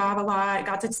liked my job a lot.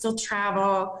 Got to still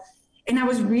travel. And I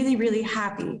was really, really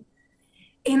happy.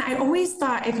 And I always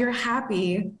thought if you're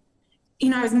happy,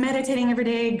 I was meditating every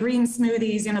day, green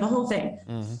smoothies, the whole thing.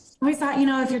 I always thought,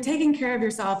 if you're taking care of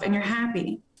yourself and you're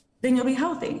happy, then you'll be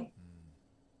healthy.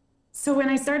 So when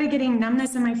I started getting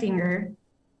numbness in my finger,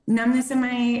 numbness in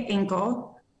my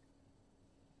ankle,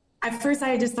 at first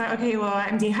I just thought, okay, well,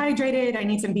 I'm dehydrated. I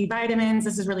need some B vitamins.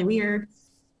 This is really weird.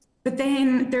 But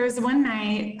then there was one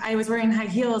night I was wearing high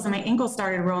heels and my ankle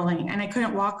started rolling and I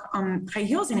couldn't walk on high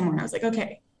heels anymore. And I was like,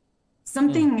 okay,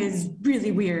 something is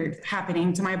really weird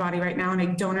happening to my body right now, and I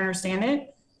don't understand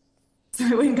it. So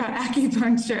I went and got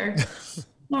acupuncture.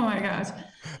 Oh my gosh.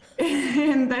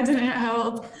 And that didn't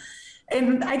help.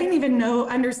 And I didn't even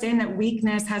understand that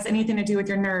weakness has anything to do with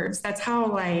your nerves. That's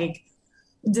how like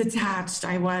detached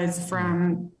I was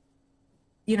from,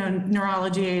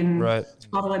 neurology and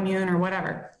autoimmune or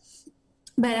whatever.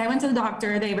 But I went to the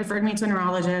doctor, they referred me to a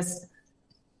neurologist,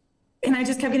 and I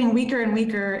just kept getting weaker and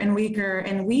weaker and weaker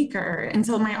and weaker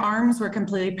until my arms were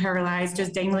completely paralyzed,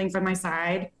 just dangling from my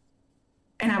side.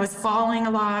 And I was falling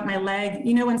a lot. My leg,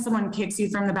 when someone kicks you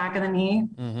from the back of the knee,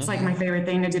 it's like my favorite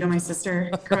thing to do to my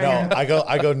sister. I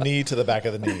go knee to the back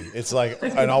of the knee. It's like,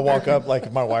 and I'll walk up, like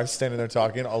if my wife's standing there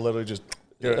talking, I'll literally just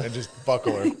and just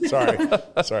buckle her. Sorry,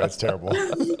 it's terrible.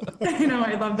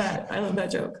 I love that. I love that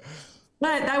joke.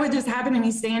 But that would just happen to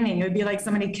me standing. It would be like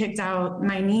somebody kicked out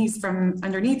my knees from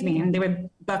underneath me and they would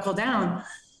buckle down.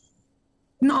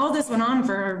 And all this went on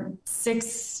for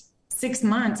six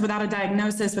months without a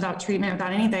diagnosis, without treatment,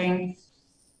 without anything.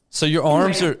 So your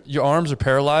arms are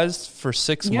paralyzed for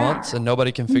 6 months and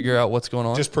nobody can figure out what's going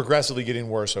on? Just progressively getting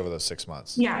worse over those 6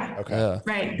 months. Yeah. Okay. Yeah.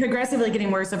 Right. Progressively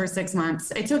getting worse over 6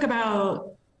 months. It took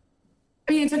about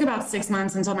 6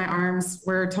 months until my arms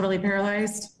were totally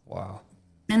paralyzed. Wow.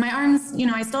 And my arms,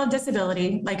 I still have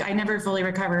disability. Like I never fully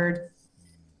recovered,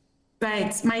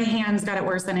 but my hands got it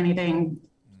worse than anything.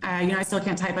 I still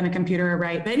can't type on a computer or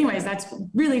write. But anyways, that's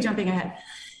really jumping ahead.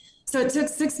 So it took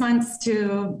 6 months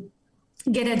to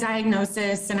get a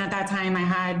diagnosis. And at that time I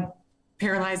had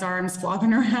paralyzed arms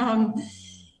flopping around.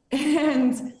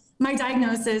 And my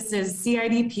diagnosis is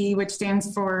CIDP, which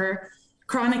stands for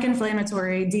chronic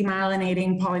inflammatory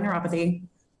demyelinating polyneuropathy.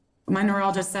 My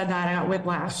neurologist said that, I got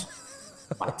whiplash.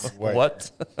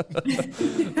 What?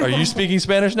 Are you speaking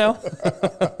Spanish now?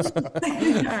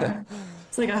 Yeah.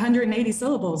 It's like 180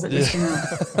 syllables at this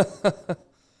point.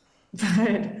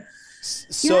 But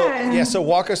so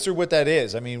walk us through what that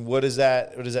is. I mean, what does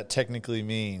that technically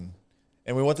mean?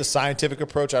 And we want the scientific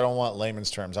approach. I don't want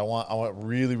layman's terms. I want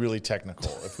really, really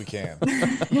technical if we can.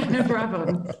 Yeah, no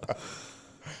problem.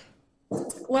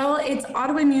 Well, it's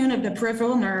autoimmune of the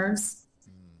peripheral nerves.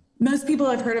 Most people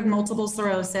have heard of multiple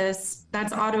sclerosis.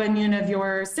 That's autoimmune of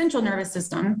your central nervous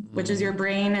system, which is your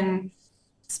brain and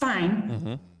spine.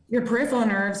 Mm-hmm. Your peripheral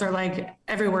nerves are like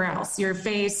everywhere else, your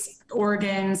face,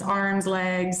 organs, arms,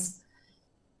 legs.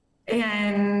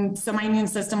 And so my immune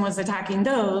system was attacking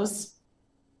those,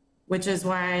 which is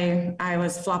why I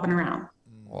was flopping around.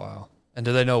 Wow. And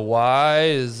do they know why?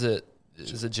 Is it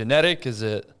genetic? Is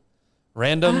it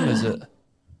random? Is it?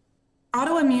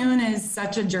 Autoimmune is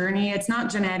such a journey. It's not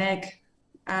genetic.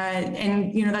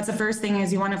 And that's the first thing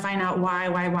is you want to find out why.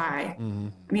 Mm-hmm.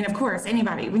 I mean, of course,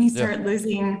 anybody, when you start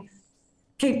losing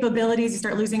capabilities, you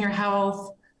start losing your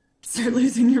health, start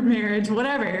losing your marriage,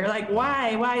 whatever, you're like,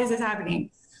 why is this happening?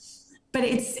 But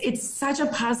it's such a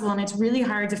puzzle, and it's really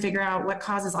hard to figure out what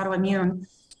causes autoimmune.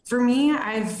 For me,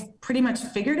 I've pretty much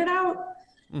figured it out,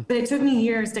 but it took me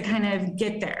years to kind of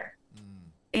get there.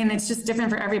 And it's just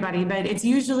different for everybody, but it's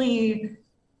usually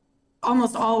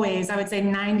almost always, I would say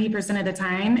 90% of the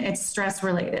time, it's stress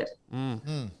related.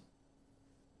 Mm-hmm.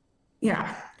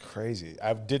 Yeah. Crazy.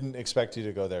 I didn't expect you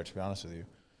to go there, to be honest with you.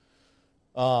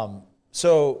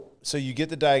 So you get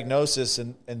the diagnosis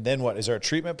and then what? Is there a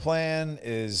treatment plan?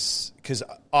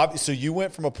 So you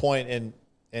went from a point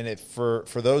and for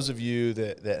those of you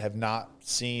that have not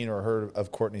seen or heard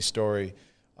of Courtney's story,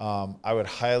 I would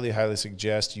highly, highly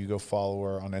suggest you go follow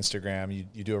her on Instagram.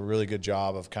 You do a really good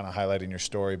job of kind of highlighting your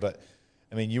story. But,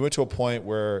 I mean, you went to a point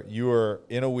where you were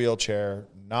in a wheelchair,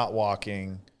 not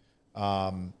walking,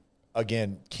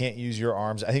 again, can't use your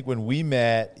arms. I think when we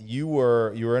met, you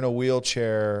were in a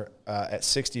wheelchair at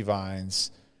 60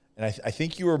 Vines, and I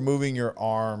think you were moving your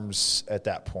arms at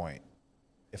that point,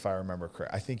 if I remember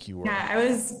correct. I think you were. Yeah, I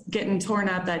was getting torn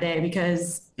up that day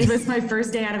because it was my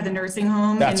first day out of the nursing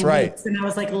home. That's right. And I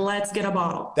was like, let's get a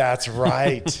bottle. That's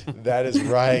right. That is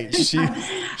right.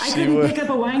 I couldn't pick up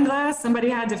a wine glass. Somebody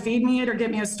had to feed me it or get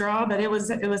me a straw, but it was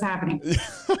happening.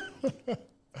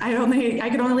 I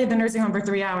could only leave the nursing home for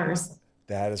 3 hours.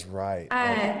 That is right.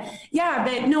 Yeah,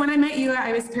 but no, when I met you,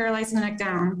 I was paralyzed from the neck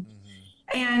down. Mm-hmm.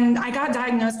 And I got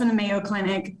diagnosed from the Mayo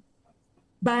Clinic.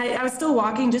 But I was still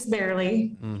walking, just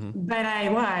barely, but I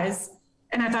was.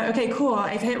 And I thought, okay, cool.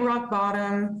 I've hit rock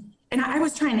bottom. And I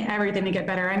was trying everything to get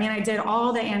better. I mean, I did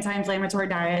all the anti-inflammatory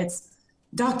diets,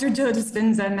 Dr. Joe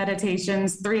Dispenza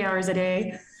meditations, 3 hours a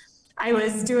day. I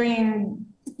was doing,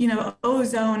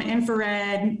 ozone,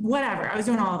 infrared, whatever. I was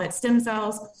doing all of it, stem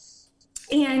cells.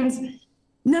 And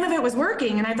none of it was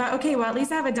working. And I thought, okay, well, at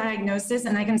least I have a diagnosis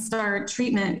and I can start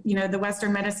treatment, the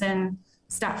Western medicine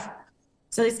stuff.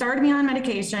 So they started me on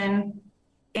medication,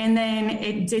 and then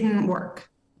it didn't work.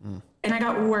 And I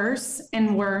got worse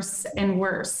and worse and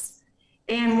worse.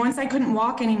 And once I couldn't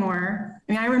walk anymore,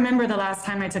 I mean, I remember the last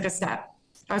time I took a step.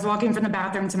 I was walking from the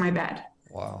bathroom to my bed.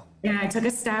 Wow. And I took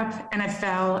a step and I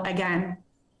fell again.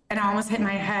 And I almost hit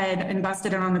my head and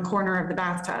busted it on the corner of the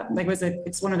bathtub. Like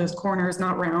it's one of those corners,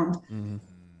 not round. Mm-hmm.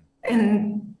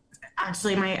 And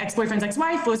actually my ex-boyfriend's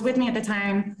ex-wife was with me at the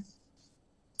time.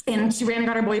 And she ran and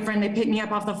got her boyfriend. They picked me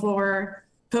up off the floor,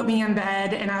 put me in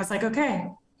bed. And I was like,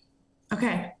 okay,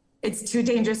 it's too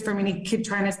dangerous for me to keep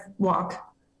trying to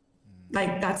walk.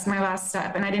 Like, that's my last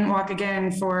step. And I didn't walk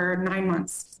again for 9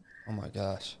 months. Oh my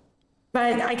gosh.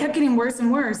 But I kept getting worse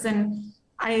and worse. And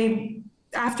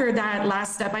after that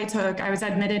last step I took, I was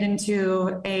admitted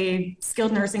into a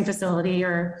skilled nursing facility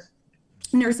or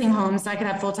nursing home so I could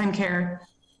have full-time care.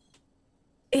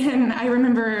 And I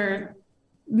remember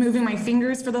moving my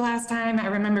fingers for the last time. I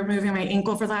remember moving my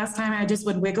ankle for the last time. I just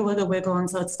would wiggle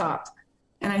until it stopped.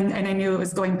 And I knew it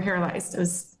was going paralyzed. It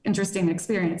was an interesting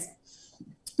experience.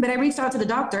 But I reached out to the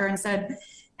doctor and said,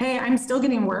 hey, I'm still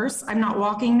getting worse. I'm not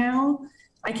walking now.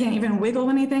 I can't even wiggle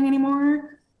anything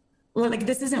anymore. Like,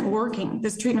 this isn't working.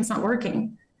 This treatment's not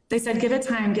working. They said, give it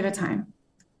time.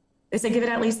 They said, give it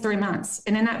at least 3 months.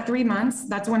 And in that 3 months,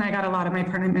 that's when I got a lot of my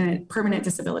permanent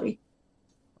disability.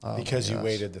 Oh, because you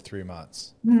waited the 3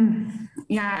 months.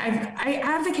 Yeah, I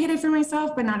advocated for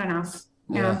myself, but not enough.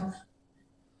 Yeah.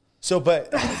 So,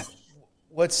 but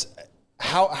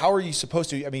how are you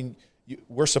supposed to? I mean,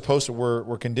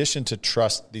 we're conditioned to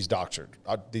trust these doctors,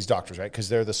 right? Because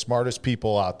they're the smartest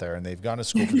people out there, and they've gone to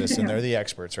school for this, and they're the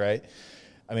experts, right?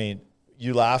 I mean,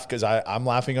 you laugh because I'm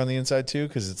laughing on the inside too,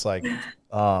 because it's like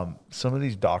some of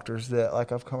these doctors that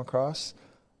like I've come across.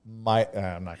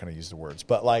 I'm not going to use the words,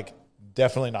 but like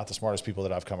definitely not the smartest people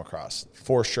that I've come across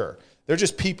for sure. They're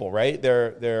just people, right?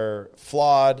 They're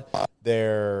flawed.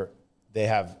 They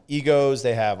have egos.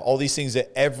 They have all these things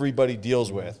that everybody deals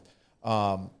with.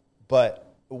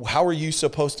 But how are you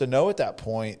supposed to know at that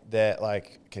point that,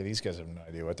 like, okay, these guys have no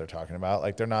idea what they're talking about.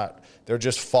 Like, they're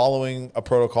just following a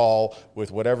protocol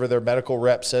with whatever their medical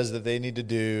rep says that they need to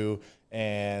do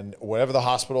and whatever the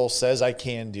hospital says I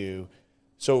can do.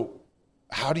 So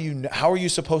how are you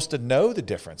supposed to know the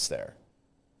difference there?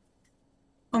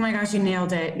 Oh my gosh, you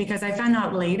nailed it. Because I found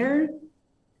out later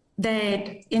that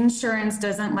insurance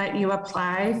doesn't let you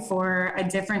apply for a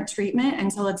different treatment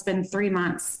until it's been 3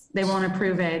 months. They won't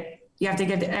approve it. You have to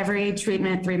give every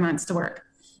treatment 3 months to work.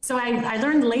 So I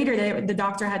learned later that the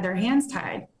doctor had their hands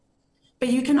tied. But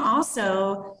you can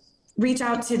also reach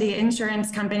out to the insurance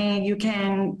company. You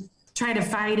can try to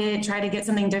fight it, try to get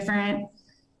something different.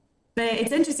 But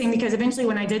it's interesting because eventually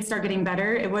when I did start getting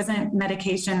better, it wasn't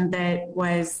medication that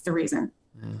was the reason.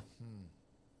 Mm-hmm.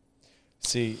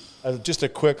 See, just a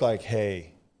quick like,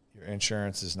 hey, your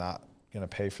insurance is not going to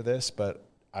pay for this, but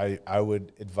I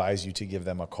would advise you to give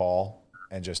them a call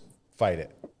and just fight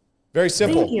it. Very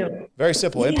simple. Thank you. Very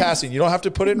simple. In passing, you don't have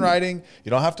to put it in writing.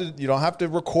 You don't have to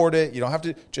record it. You don't have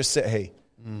to just say, hey,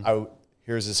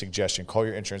 here's a suggestion. Call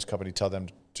your insurance company. Tell them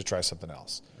to try something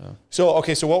else. Yeah.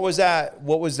 So what was that?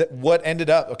 What ended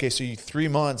up? Okay, so you 3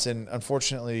 months, and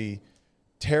unfortunately,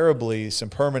 terribly, some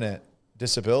permanent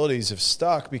disabilities have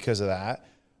stuck because of that.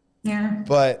 Yeah.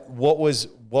 But what was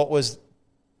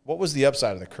the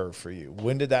upside of the curve for you?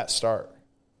 When did that start?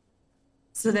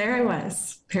 So there I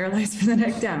was, paralyzed from the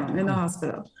neck down in the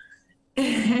hospital.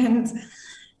 And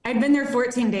I'd been there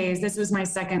 14 days. This was my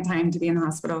second time to be in the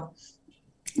hospital.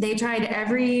 They tried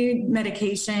every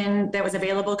medication that was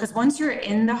available because once you're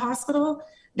in the hospital,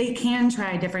 they can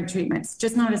try different treatments,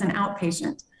 just not as an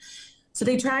outpatient. So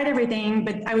they tried everything,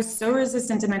 but I was so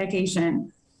resistant to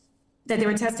medication that they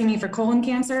were testing me for colon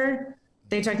cancer.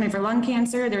 They checked me for lung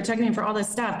cancer. They were checking me for all this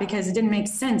stuff because it didn't make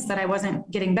sense that I wasn't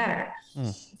getting better.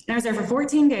 And I was there for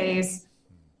 14 days,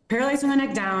 paralyzed from the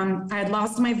neck down. I had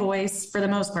lost my voice for the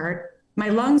most part. My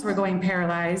lungs were going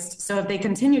paralyzed. So if they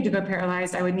continued to go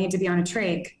paralyzed, I would need to be on a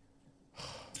trach.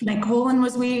 My colon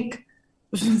was weak,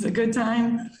 which was a good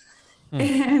time.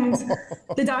 And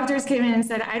the doctors came in and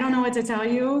said, I don't know what to tell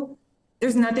you.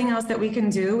 There's nothing else that we can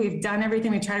do. We've done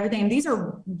everything. We tried everything. And these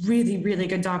are really, really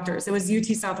good doctors. It was UT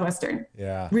Southwestern.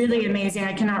 Yeah. Really amazing.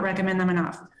 I cannot recommend them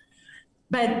enough.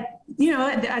 But,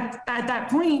 at that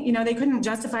point, they couldn't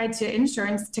justify to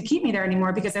insurance to keep me there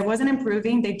anymore because I wasn't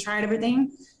improving. They tried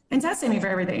everything and tested me for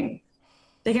everything.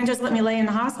 They can't just let me lay in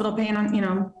the hospital paying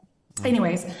on,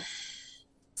 anyways.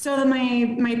 So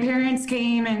my parents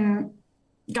came and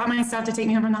got my stuff to take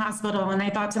me home from the hospital. And I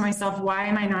thought to myself, why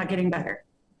am I not getting better?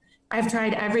 I've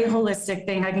tried every holistic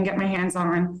thing I can get my hands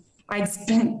on. I had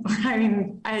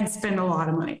spent a lot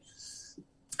of money.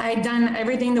 I had done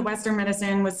everything the Western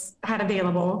medicine had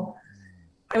available.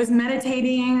 I was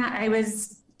meditating. I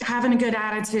was having a good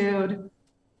attitude.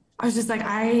 I was just like,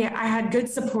 I had good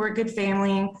support, good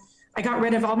family. I got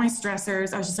rid of all my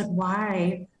stressors. I was just like,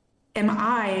 why am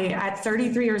I at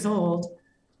 33 years old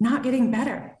not getting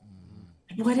better?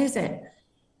 What is it?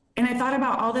 And I thought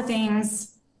about all the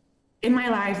things in my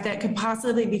life that could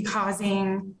possibly be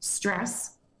causing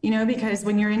stress, because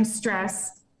when you're in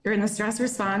stress, you're in the stress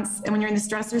response. And when you're in the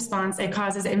stress response, it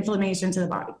causes inflammation to the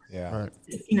body. Yeah.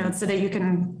 Right. So that you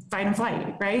can fight and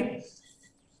flight, right?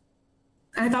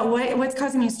 And I thought, what's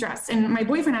causing me stress? And my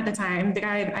boyfriend at the time, the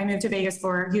guy I moved to Vegas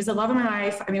for, he was the love of my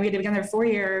life. I mean, we had been together 4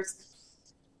 years,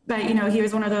 but he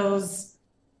was one of those,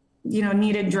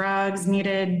 needed drugs,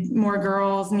 needed more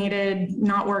girls, needed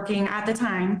not working at the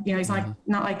time. He's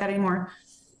not like that anymore.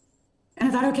 And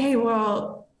I thought, okay,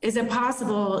 well, is it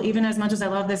possible, even as much as I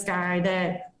love this guy,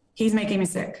 that he's making me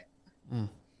sick?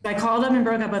 I called him and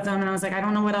broke up with him, and I was like, I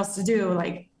don't know what else to do.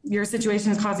 Like, your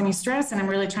situation is causing me stress, and I'm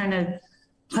really trying to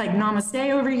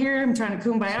namaste over here. I'm trying to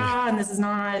kumbaya, and this is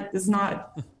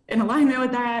not in alignment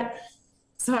with that.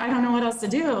 So I don't know what else to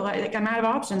do. Like, I'm out of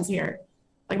options here.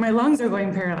 Like, my lungs are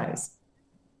going paralyzed.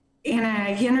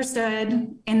 And he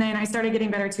understood. And then I started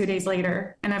getting better 2 days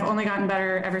later, and I've only gotten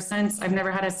better ever since. I've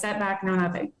never had a setback, no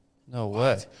nothing. No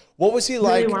way. What was he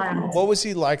like? Really wild. What was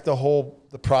he like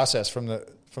the process from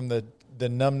the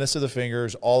numbness of the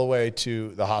fingers all the way to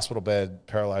the hospital bed,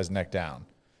 paralyzed neck down?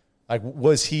 Like,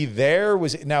 was he there?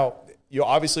 Now, you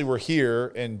obviously were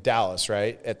here in Dallas,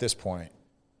 right? At this point.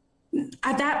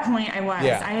 At that point I was.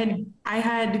 Yeah. I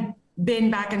had been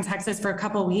back in Texas for a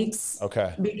couple of weeks.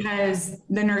 Okay. Because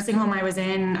the nursing home I was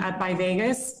in up by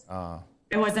Vegas,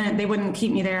 they wouldn't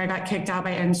keep me there. I got kicked out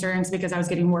by insurance because I was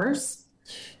getting worse.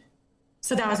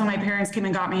 So that was when my parents came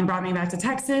and got me and brought me back to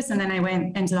Texas. And then I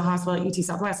went into the hospital at UT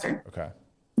Southwestern. Okay.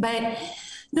 But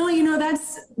no,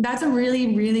 that's a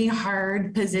really, really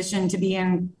hard position to be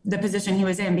in, the position he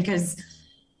was in, because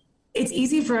it's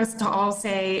easy for us to all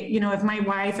say, if my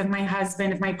wife, if my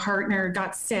husband, if my partner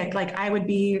got sick, like, I would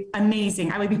be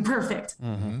amazing. I would be perfect.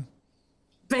 Mm-hmm.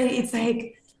 But it's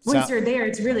like, once you're there,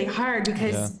 it's really hard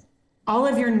because all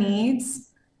of your needs,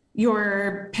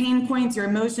 your pain points, your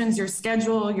emotions, your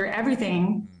schedule, your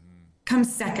everything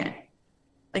comes second.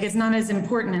 Like, it's not as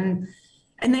important.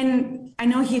 And then I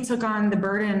know he took on the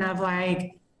burden of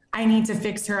like, I need to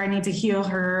fix her, I need to heal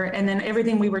her. And then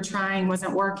everything we were trying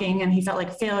wasn't working, and he felt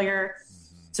like failure.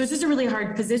 So it's just a really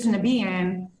hard position to be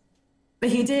in. But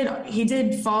he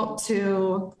did fault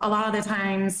to a lot of the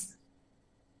times,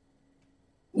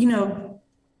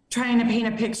 trying to paint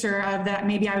a picture of that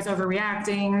maybe I was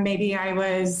overreacting, maybe I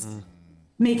was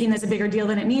making this a bigger deal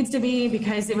than it needs to be,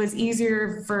 because it was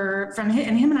easier from him,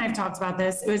 and him and I have talked about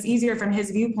this, it was easier from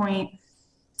his viewpoint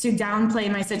to downplay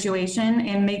my situation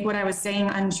and make what I was saying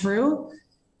untrue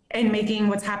and making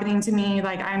what's happening to me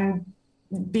like I'm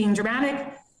being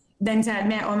dramatic, than to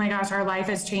admit, oh my gosh, our life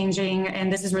is changing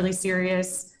and this is really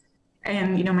serious.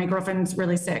 And, my girlfriend's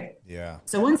really sick. Yeah.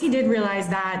 So once he did realize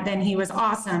that, then he was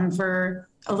awesome for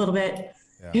a little bit.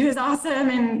 Yeah. He was awesome.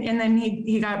 And then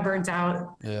he got burnt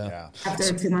out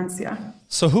after 2 months. Yeah.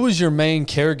 So who was your main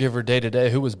caregiver day to day?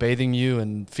 Who was bathing you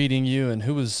and feeding you, and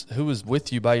who was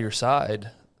with you by your side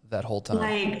that whole time?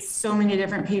 Like, so many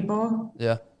different people.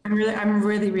 Yeah. I'm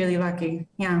really, really lucky.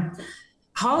 Yeah.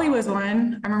 Holly was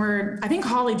one. I think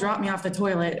Holly dropped me off the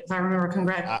toilet, if I remember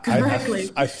correctly.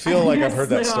 I feel like I've heard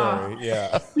that story.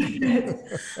 Yeah.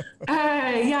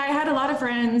 I had a lot of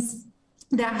friends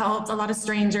that helped, a lot of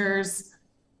strangers.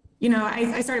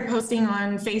 I started posting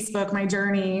on Facebook my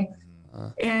journey,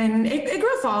 and it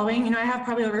grew a following. I have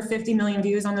probably over 50 million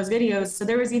views on those videos. So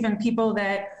there was even people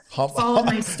that followed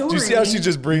my story. Do you see how she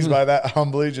just breezed by that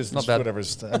humbly? Just whatever.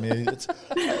 I mean, it's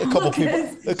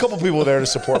a couple people there to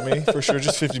support me for sure.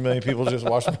 Just 50 million people just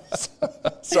watching me.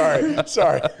 Sorry.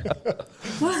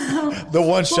 The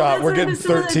one shot, we're getting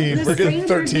 13. We're getting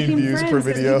 13 views per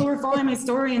video. People were following my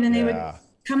story, and then they would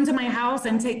come to my house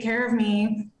and take care of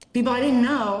me. People I didn't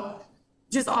know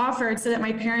just offered so that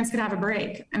my parents could have a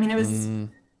break. I mean, it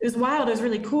was wild. It was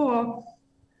really cool.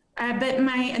 But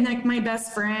my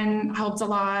best friend helped a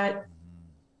lot,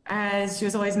 as she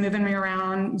was always moving me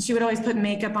around. She would always put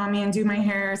makeup on me and do my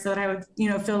hair so that I would,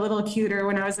 feel a little cuter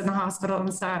when I was in the hospital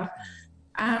and stuff.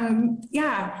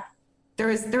 There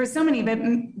was so many,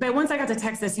 but once I got to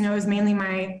Texas, it was mainly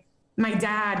my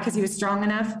dad, because he was strong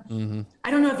enough. Mm-hmm.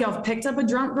 I don't know if y'all have picked up a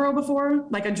drunk girl before,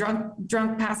 like a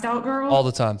drunk passed out girl. All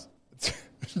the time.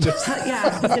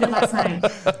 Yeah, he did it last night.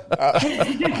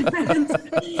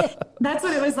 That's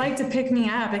what it was like to pick me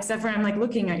up, except for I'm like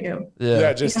looking at you.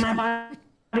 Yeah, just my body.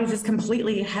 just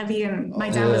completely heavy. And my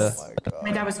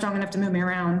dad was strong enough to move me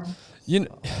around. You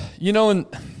know,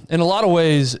 in a lot of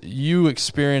ways, you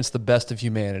experienced the best of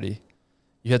humanity.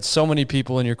 You had so many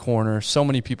people in your corner, so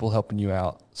many people helping you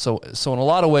out. So in a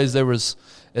lot of ways, there was,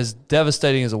 as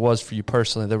devastating as it was for you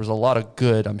personally, there was a lot of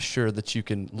good, I'm sure, that you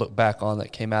can look back on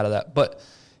that came out of that. But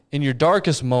in your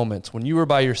darkest moments, when you were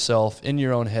by yourself in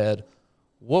your own head,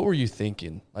 what were you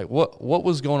thinking? Like, what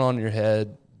was going on in your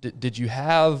head? Did you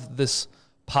have this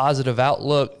positive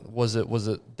outlook? Was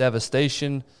it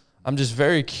devastation? I'm just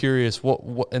very curious what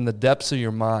in the depths of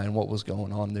your mind, what was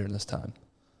going on during this time?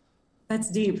 That's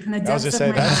deep. In the depths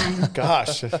of my mind.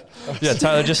 Gosh. Yeah,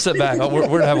 Tyler, just sit back. We're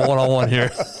going to have a one-on-one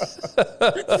here.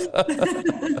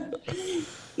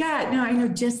 Yeah, no, I know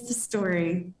just the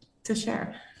story to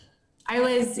share. I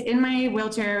was in my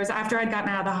wheelchair. It was after I'd gotten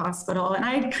out of the hospital, and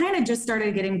I kind of just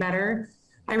started getting better.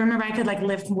 I remember I could like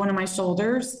lift one of my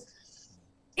shoulders,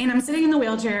 and I'm sitting in the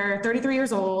wheelchair, 33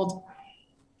 years old,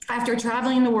 after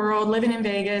traveling the world, living in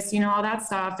Vegas, all that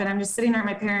stuff. And I'm just sitting there at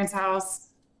my parents' house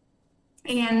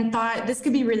and thought, this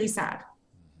could be really sad.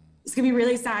 This could be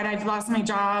really sad. I've lost my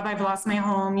job. I've lost my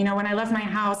home. When I left my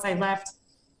house, I left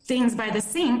things by the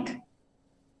sink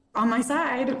on my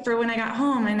side for when I got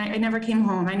home, and I never came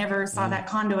home. I never saw that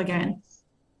condo again.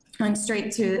 I went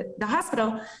straight to the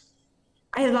hospital.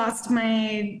 I lost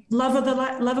my love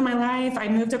of my life. I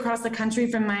moved across the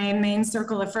country from my main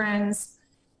circle of friends.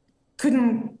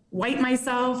 Couldn't wipe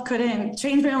myself, couldn't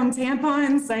change my own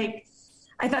tampons. Like,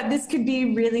 I thought this could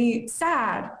be really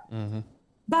sad. Mm-hmm.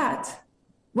 But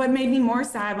what made me more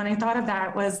sad when I thought of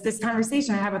that was this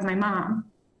conversation I had with my mom.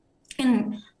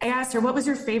 And I asked her, what was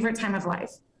your favorite time of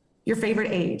life? Your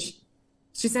favorite age?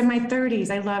 She said, my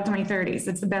 30s. I loved my 30s.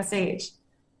 It's the best age.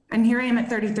 And here I am at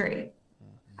 33.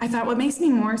 I thought, what makes me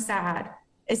more sad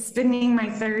is spending my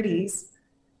 30s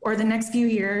or the next few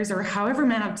years or however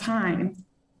amount of time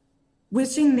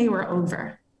wishing they were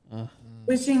over,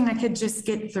 wishing I could just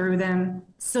get through them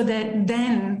so that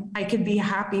then I could be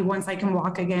happy once I can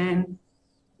walk again,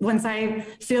 once I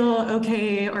feel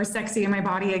okay or sexy in my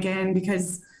body again,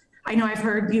 because I know I've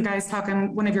heard you guys talk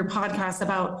on one of your podcasts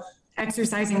about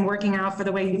exercising, working out for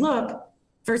the way you look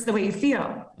versus the way you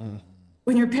feel.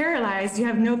 When you're paralyzed, you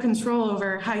have no control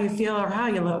over how you feel or how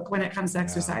you look when it comes to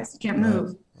exercise. You can't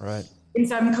move. Right. And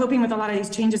so I'm coping with a lot of these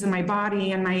changes in my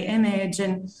body and my image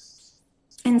and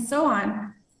so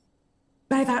on.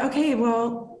 But I thought, okay,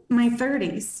 well, my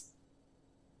 30s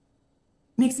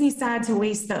makes me sad to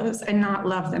waste those and not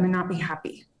love them and not be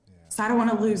happy. So I don't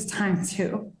want to lose time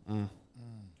too.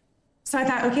 So I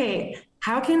thought, okay,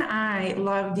 how can I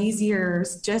love these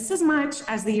years just as much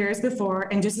as the years before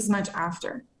and just as much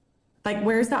after? Like,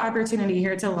 where's the opportunity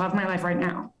here to love my life right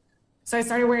now? So I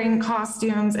started wearing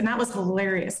costumes, and that was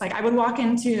hilarious. Like, I would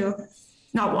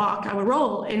I would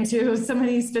roll into some of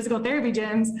these physical therapy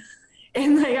gyms.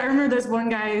 And like, I remember this one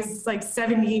guy's like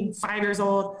 75 years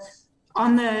old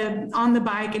on the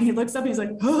bike, and he looks up, and he's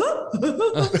like, huh?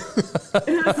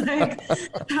 And I was like,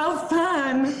 how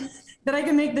fun that I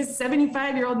can make this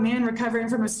 75-year-old man recovering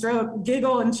from a stroke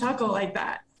giggle and chuckle like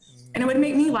that. And it would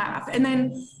make me laugh. And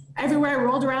then everywhere I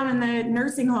rolled around in the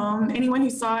nursing home, anyone who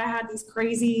saw I had these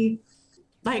crazy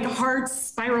like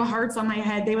spiral hearts on my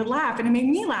head, they would laugh, and it made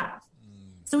me laugh.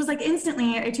 So it was like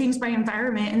instantly I changed my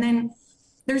environment. And then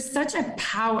there's such a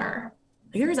power.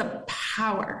 There's a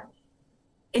power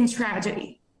in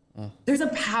tragedy. There's a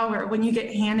power when you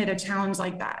get handed a challenge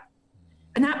like that.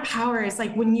 And that power is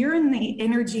like when you're in the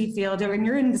energy field or when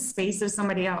you're in the space of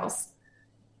somebody else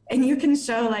and you can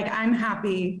show like, I'm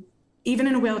happy, even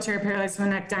in a wheelchair, paralyzed from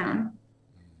the neck down.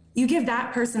 You give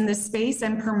that person the space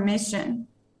and permission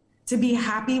to be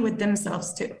happy with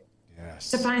themselves too.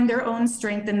 Yes. To find their own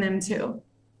strength in them too.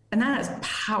 And that is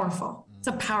powerful. It's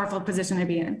a powerful position to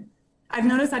be in. I've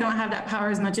noticed I don't have that power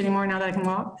as much anymore now that I can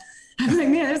walk. I'm like,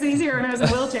 man, it was easier when I was in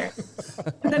a wheelchair.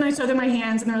 But then I show them my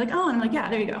hands and they're like, oh, and I'm like, yeah,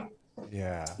 there you go.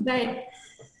 Yeah. But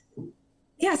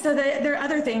yeah, so there are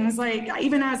other things, like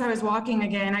even as I was walking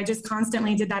again, I just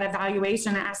constantly did that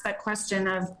evaluation. I asked that question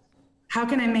of how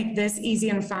can I make this easy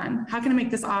and fun? How can I make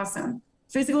this awesome?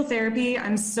 Physical therapy,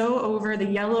 I'm so over the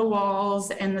yellow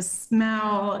walls and the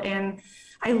smell, and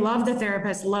I love the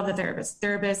therapist,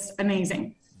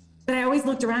 amazing. But I always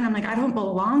looked around, I'm like, I don't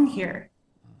belong here.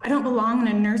 I don't belong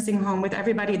in a nursing home with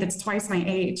everybody that's twice my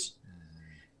age.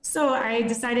 So I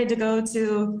decided to go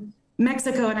to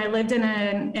Mexico, and I lived in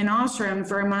an ashram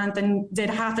for a month and did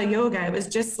hatha yoga. It was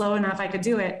just slow enough I could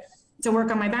do it to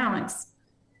work on my balance.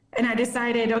 And I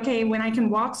decided, okay, when I can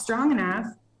walk strong enough,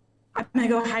 I'm going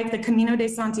to go hike the Camino de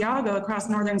Santiago across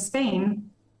northern Spain,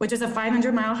 which is a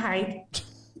 500-mile hike.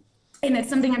 And it's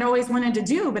something I'd always wanted to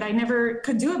do, but I never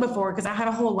could do it before because I had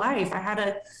a whole life. I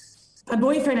had a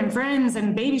boyfriend and friends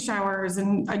and baby showers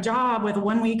and a job with a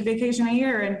 1 week vacation a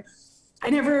year. And I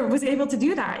never was able to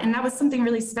do that. And that was something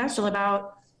really special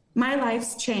about my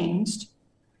life's changed.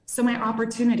 So my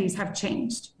opportunities have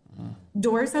changed.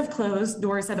 Doors have closed,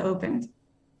 doors have opened.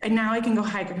 And now I can go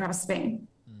hike across Spain.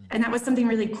 And that was something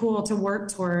really cool to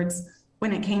work towards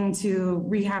when it came to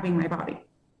rehabbing my body.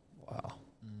 Wow.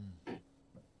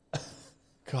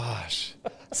 Gosh.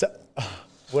 So,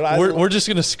 we're just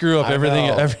going to screw up everything.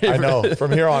 I know.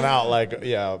 From here on out, like,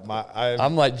 yeah.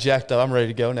 I'm like jacked up. I'm ready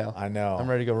to go now. I know. I'm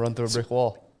ready to go run through a brick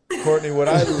wall. Courtney, what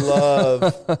I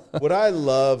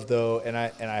love though, and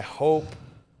I hope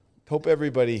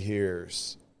everybody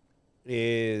hears,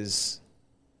 is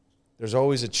there's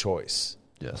always a choice.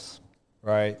 Yes.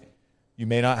 Right? You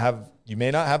may not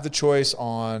have the choice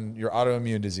on your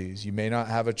autoimmune disease. You may not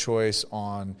have a choice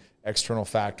on external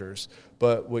factors.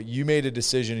 But what you made a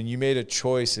decision and you made a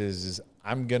choice is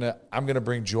I'm gonna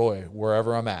bring joy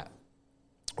wherever I'm at.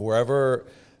 Wherever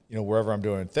I'm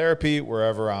doing therapy,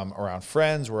 wherever I'm around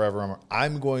friends, wherever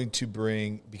I'm going to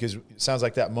bring, because it sounds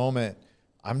like that moment,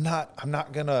 I'm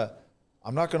not gonna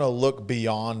look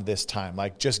beyond this time.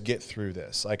 Like, just get through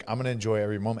this. Like, I'm gonna enjoy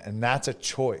every moment. And that's a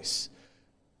choice.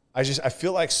 I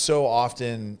feel like so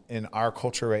often in our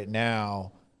culture right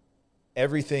now,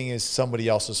 everything is somebody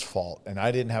else's fault, and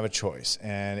I didn't have a choice,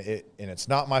 and it's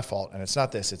not my fault, and it's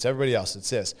not this, it's everybody else, it's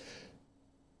this.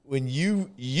 When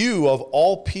you of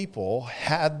all people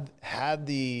had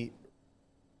the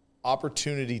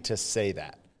opportunity to say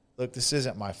that, look, this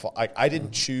isn't my fault. I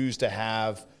didn't choose to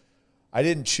have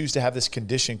this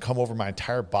condition come over my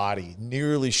entire body,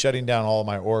 nearly shutting down all of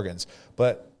my organs.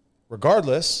 But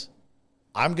regardless,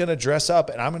 I'm going to dress up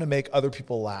and I'm going to make other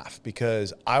people laugh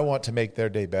because I want to make their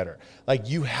day better. Like,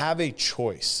 you have a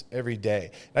choice every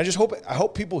day. And I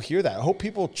hope people hear that. I hope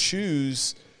people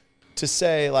choose to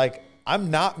say, like,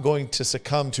 I'm not going to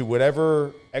succumb to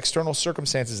whatever external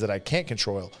circumstances that I can't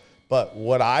control, but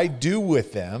what I do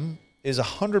with them is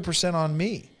 100% on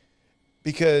me.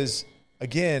 Because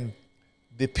again,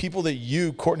 the people that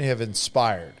you, Courtney, have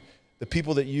inspired, the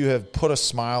people that you have put a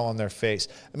smile on their face.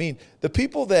 I mean, the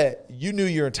people that you knew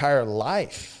your entire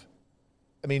life.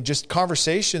 I mean, just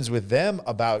conversations with them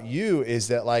about you is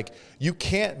that, like, you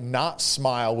can't not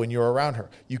smile when you're around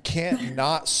her. You can't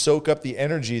not soak up the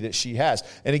energy that she has.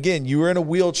 And again, you were in a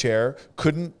wheelchair,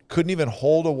 couldn't even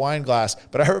hold a wine glass.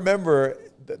 But I remember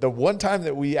the one time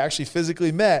that we actually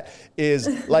physically met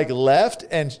is like left,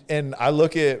 and I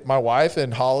look at my wife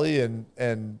and Holly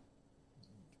and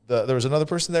there was another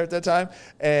person there at that time,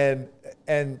 and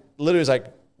literally was like,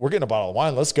 we're getting a bottle of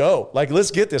wine. Let's go. Like,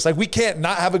 let's get this. Like, we can't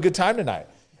not have a good time tonight.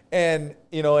 And,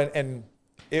 you know, and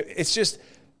it's just,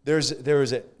 there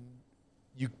was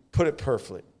you put it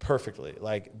perfectly.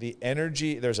 Like, the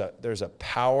energy, there's a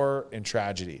power in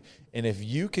tragedy. And if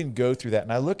you can go through that,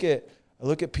 and I look at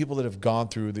people that have gone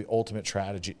through the ultimate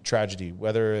tragedy,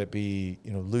 whether it be,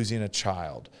 you know, losing a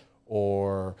child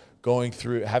or going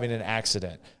through having an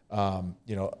accident, a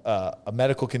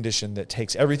medical condition that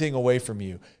takes everything away from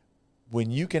you. When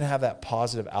you can have that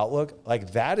positive outlook,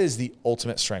 like, that is the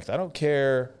ultimate strength. I don't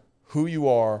care who you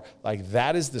are, like,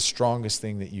 that is the strongest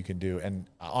thing that you can do. And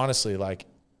honestly, like,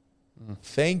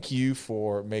 thank you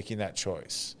for making that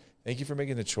choice. Thank you for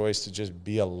making the choice to just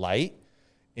be a light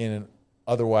in an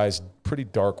otherwise pretty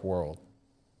dark world.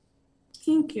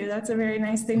 Thank you. That's a very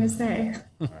nice thing to say.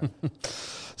 Right.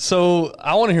 So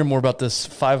I want to hear more about this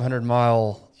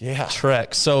 500-mile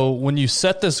trek. So when you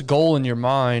set this goal in your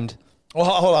mind, well,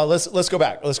 hold on. Let's go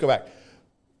back.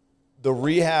 The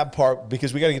rehab part,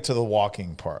 because we got to get to the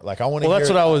walking part. Like, I want to. Well, that's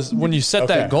what I was. When you set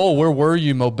that goal, where were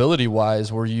you mobility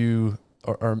wise? Were you,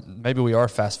 or maybe we are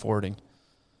fast forwarding?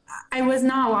 I was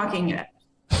not walking yet.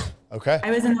 Okay.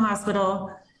 I was in the hospital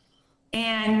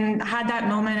and had that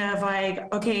moment of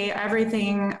like, okay,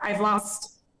 everything, I've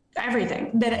lost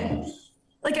everything.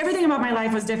 Like, everything about my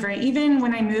life was different. Even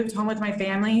when I moved home with my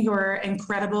family, who are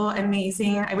incredible,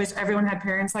 amazing. I wish everyone had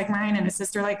parents like mine and a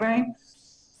sister like mine.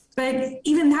 But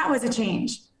even that was a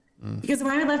change. Because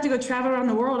when I left to go travel around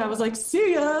the world, I was like,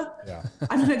 see ya. Yeah.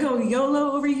 I'm going to go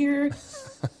YOLO over here.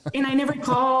 And I never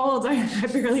called. I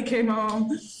barely came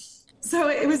home. So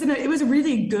it was a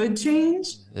really good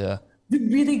change. Yeah.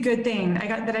 Really good thing. I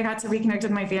got to reconnect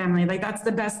with my family. Like, that's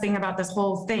the best thing about this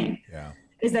whole thing. Yeah.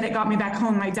 Is that it got me back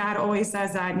home. My dad always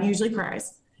says that and usually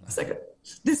cries. He's like,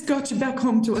 this got you back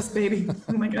home to us, baby.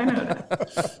 I'm like, I know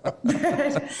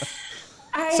that.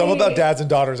 Something about dads and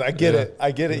daughters. I get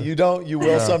it. You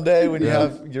will someday when you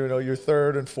have, your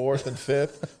third and fourth and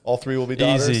fifth. All three will be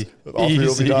daughters. Easy. All three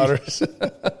will be daughters.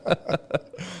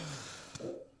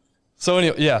 So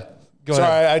anyway, yeah. Go ahead.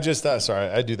 Sorry, I just sorry.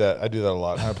 I do that a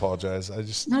lot. I apologize. I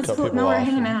just That's cut cool. people No, we're off.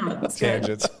 hanging out. That's good.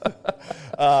 Tangents.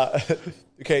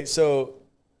 Okay, so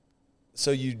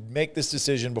you make this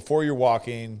decision before you're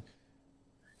walking.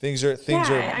 Things are I you're just back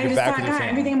thought, with your God, family.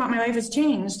 everything about my life has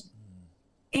changed.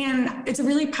 And it's a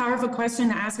really powerful question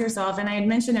to ask yourself. And I had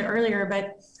mentioned it earlier,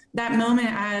 but that moment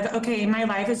of, okay, my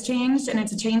life has changed and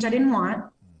it's a change I didn't want.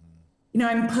 You know,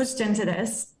 I'm pushed into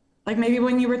this. Like maybe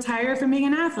when you retire from being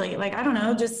an athlete, like, I don't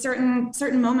know, just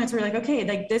certain moments where you're like, okay,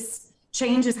 like this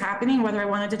change is happening, whether I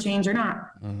want it to change or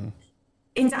not. And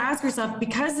to ask yourself,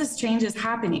 because this change is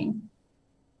happening,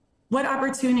 what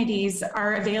opportunities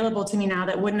are available to me now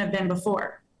that wouldn't have been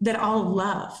before, that I'll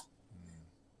love?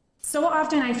 So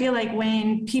often I feel like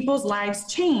when people's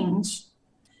lives change,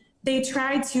 they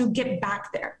try to get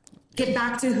back there, get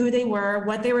back to who they were,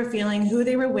 what they were feeling, who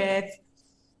they were with.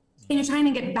 And you're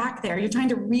trying to get back there. You're trying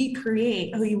to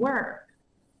recreate who you were.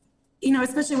 You know,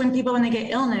 especially when they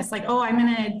get illness, like, oh, I'm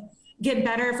going to get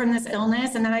better from this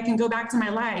illness and then I can go back to my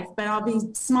life, but I'll be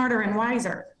smarter and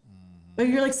wiser. But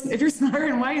you're like, if you're smarter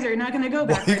and wiser, you're not going to go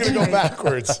backwards. You're going to go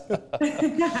backwards.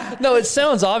 No, it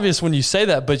sounds obvious when you say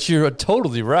that, but you're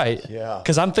totally right. Yeah.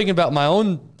 Because I'm thinking about my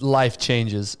own life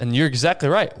changes, and you're exactly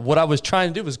right. What I was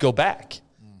trying to do was go back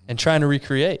and trying to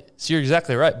recreate. So you're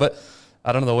exactly right. But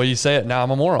I don't know the way you say it. Now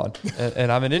I'm a moron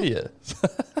and I'm an idiot.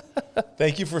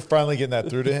 Thank you for finally getting that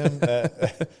through to him.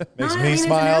 That makes me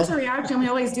smile. It's a natural reaction. We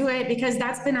always do it because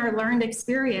that's been our learned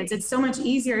experience. It's so much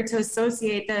easier to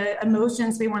associate the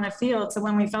emotions we want to feel to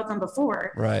when we felt them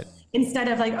before. Right. Instead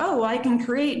of like, oh, well, I can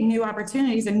create new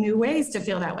opportunities and new ways to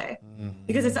feel that way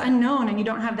because it's unknown and you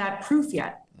don't have that proof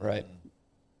yet. Right.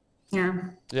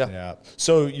 Yeah.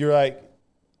 So you're like,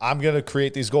 I'm going to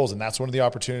create these goals. And that's one of the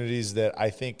opportunities that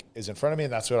I think is in front of me.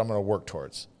 And that's what I'm going to work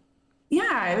towards.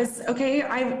 Yeah. It was okay.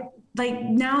 I like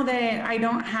now that I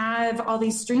don't have all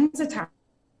these strings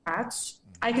attached,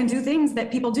 I can do things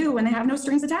that people do when they have no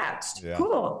strings attached. Yeah.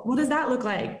 Cool. What does that look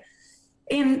like?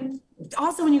 And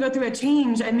also when you go through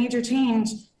a major change,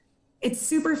 it's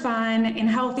super fun and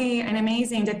healthy and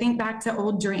amazing to think back to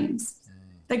old dreams.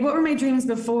 Like, what were my dreams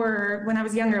before when I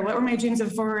was younger? What were my dreams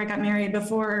before I got married,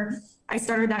 before I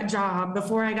started that job,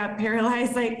 before I got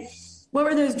paralyzed? Like, what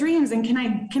were those dreams? And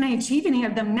can I achieve any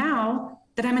of them now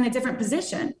that I'm in a different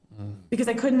position? Because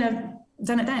I couldn't have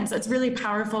done it then. So it's really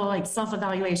powerful, like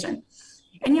self-evaluation.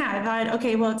 And yeah, I thought,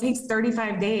 okay, well, it takes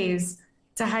 35 days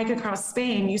to hike across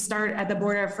Spain. You start at the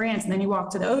border of France and then you walk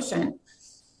to the ocean.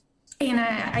 And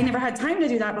I never had time to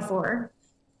do that before.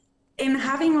 And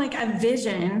having like a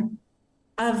vision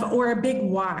or a big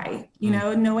why,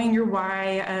 knowing your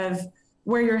why of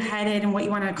where you're headed and what you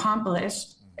want to accomplish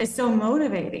is so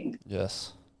motivating.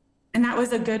 Yes. And that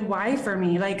was a good why for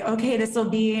me. Like, okay, this will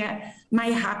be my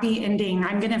happy ending.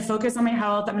 I'm going to focus on my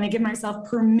health. I'm going to give myself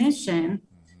permission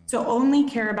to only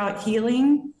care about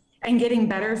healing and getting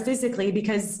better physically,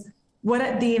 because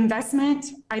what the investment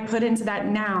I put into that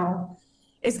now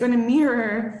is going to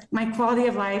mirror my quality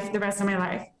of life the rest of my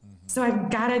life. So I've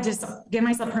got to just give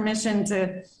myself permission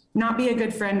to not be a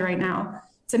good friend right now,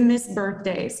 to miss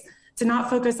birthdays, to not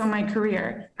focus on my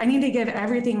career. I need to give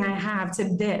everything I have to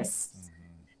this.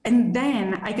 And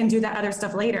then I can do that other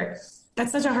stuff later.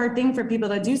 That's such a hard thing for people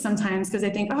to do sometimes because they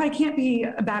think, oh, I can't be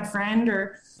a bad friend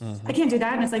or I can't do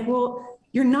that. And it's like, well,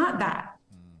 you're not that.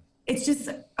 It's just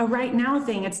a right now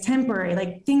thing. It's temporary.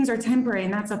 Like things are temporary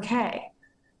and that's okay.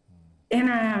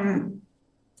 And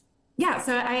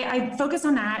so I focused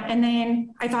on that. And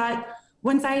then I thought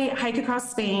once I hike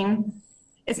across Spain,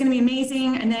 it's going to be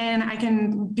amazing. And then I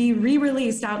can be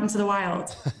re-released out into the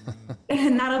wild.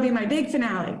 And that'll be my big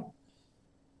finale.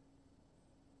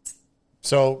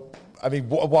 So, I mean,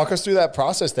 walk us through that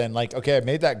process then. Like, okay, I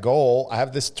made that goal. I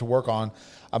have this to work on.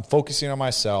 I'm focusing on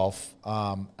myself.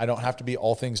 I don't have to be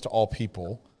all things to all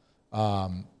people.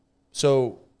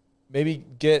 So maybe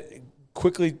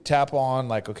quickly tap on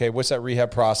like, okay, what's that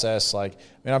rehab process? Like, I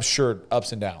mean, I'm sure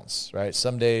ups and downs, right?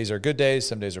 Some days are good days.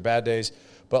 Some days are bad days.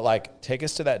 But like, take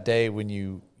us to that day when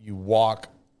you walk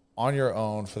on your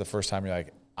own for the first time. You're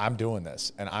like, I'm doing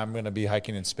this and I'm going to be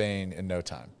hiking in Spain in no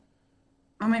time.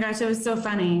 Oh my gosh, it was so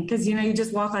funny because, you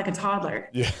just walk like a toddler.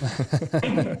 Yeah.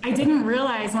 I didn't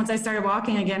realize once I started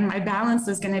walking again, my balance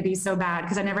was going to be so bad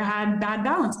because I never had bad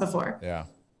balance before. Yeah.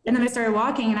 And then I started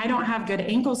walking and I don't have good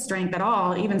ankle strength at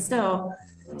all, even still.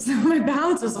 So my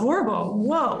balance was horrible.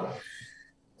 Whoa.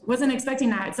 Wasn't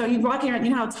expecting that. So you're walking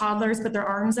around, how toddlers put their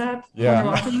arms up when they're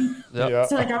walking? Yep.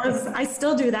 So like I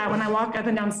still do that when I walk up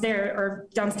and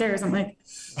downstairs. I'm like,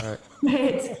 all right.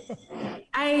 but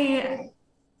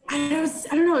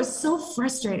I don't know, it was so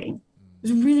frustrating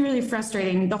was really, really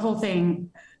frustrating, the whole thing,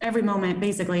 every moment,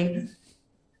 basically.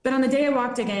 But on the day I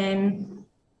walked again,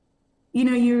 you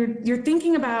know, you're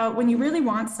thinking about when you really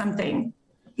want something,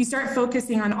 you start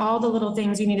focusing on all the little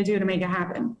things you need to do to make it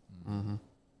happen. Mm-hmm.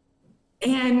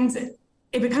 And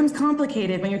it becomes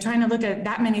complicated when you're trying to look at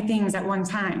that many things at one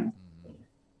time.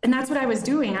 And that's what I was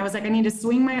doing. I was like, I need to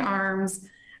swing my arms.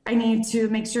 I need to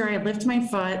make sure I lift my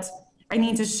foot. I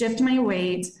need to shift my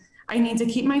weight. I need to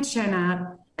keep my chin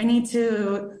up. I need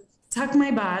to tuck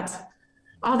my butt,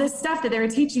 all this stuff that they were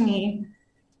teaching me.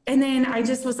 And then I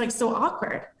just was like so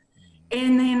awkward.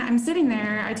 And then I'm sitting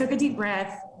there, I took a deep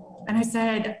breath and I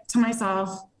said to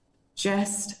myself,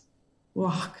 just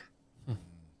walk.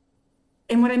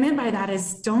 And what I meant by that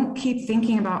is don't keep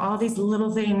thinking about all these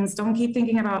little things. Don't keep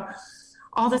thinking about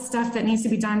all the stuff that needs to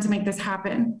be done to make this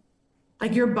happen.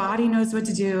 Like your body knows what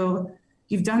to do.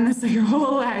 You've done this your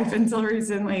whole life until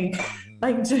recently.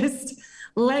 Like just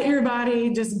let your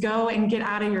body just go and get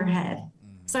out of your head.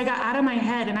 So I got out of my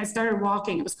head and I started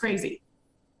walking. It was crazy.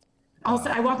 Also,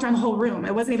 I walked around the whole room.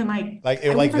 It wasn't even like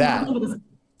that.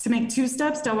 To make 2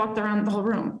 steps to walk around the whole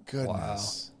room. Goodness. Wow.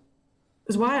 It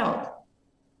was wild.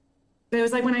 But it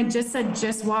was like when I just said,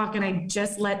 just walk, and I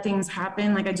just let things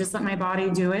happen. Like I just let my body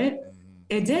do it.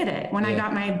 It did it when I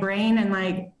got my brain and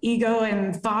like ego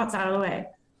and thoughts out of the way.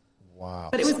 Wow.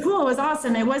 But it was cool. It was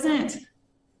awesome. It wasn't,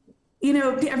 you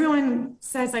know, everyone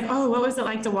says like, oh, what was it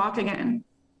like to walk again?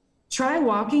 Try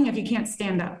walking if you can't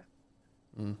stand up.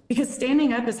 Because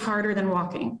standing up is harder than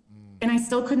walking. And I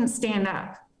still couldn't stand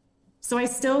up. So I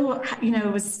still, you know,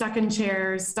 was stuck in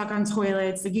chairs, stuck on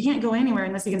toilets. Like you can't go anywhere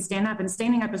unless you can stand up, and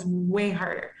standing up is way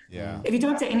harder. Yeah. If you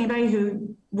talk to anybody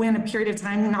who went a period of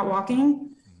time not walking,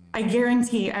 I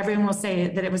guarantee everyone will say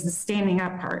that it was the standing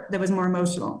up part that was more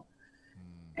emotional.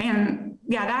 And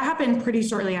yeah, that happened pretty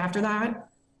shortly after that.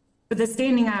 But the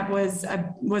standing up was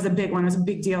a big one. It was a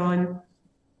big deal. And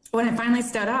when I finally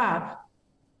stood up,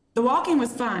 the walking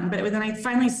was fun, but when I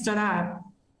finally stood up,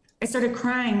 I started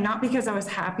crying, not because I was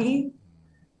happy,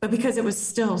 but because it was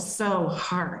still so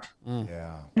hard.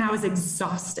 Yeah. And I was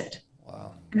exhausted.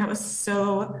 Wow. And I was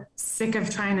so sick of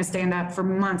trying to stand up for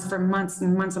months and months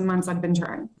and months I'd been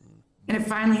trying. And it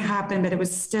finally happened, but it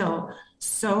was still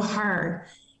so hard.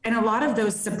 And a lot of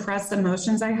those suppressed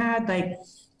emotions I had, like,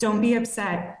 don't be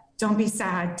upset, don't be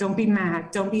sad, don't be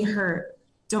mad, don't be hurt,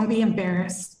 don't be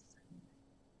embarrassed.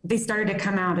 They started to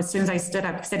come out as soon as I stood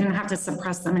up because I didn't have to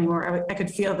suppress them anymore. I could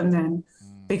feel them then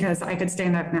because I could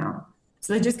stand up now.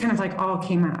 So they just kind of like all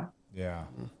came out. Yeah.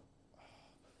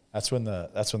 That's when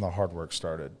the hard work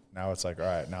started. Now it's like, all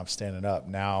right, now I'm standing up.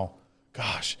 Now,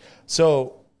 gosh.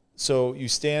 So you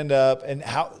stand up, and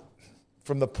how,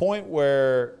 from the point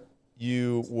where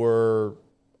you were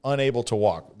unable to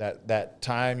walk, that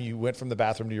time you went from the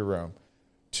bathroom to your room,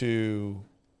 to,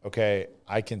 okay,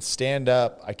 I can stand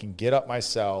up, I can get up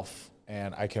myself,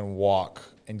 and I can walk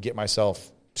and get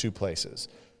myself to places.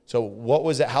 So what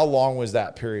was it? How long was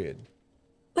that period?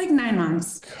 Like 9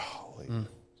 months. Golly.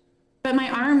 But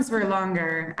my arms were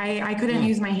longer. I couldn't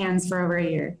use my hands for over a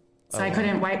year. So I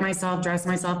couldn't wipe myself, dress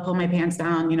myself, pull my pants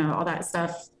down, you know, all that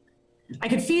stuff. I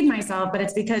could feed myself, but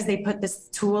it's because they put this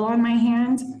tool on my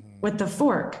hand with the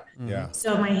fork. Yeah.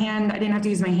 So my hand, I didn't have to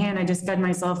use my hand. I just fed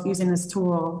myself using this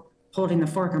tool, holding the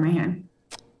fork on my hand.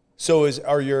 So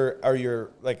are your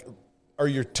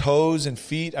toes and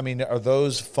feet, I mean, are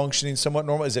those functioning somewhat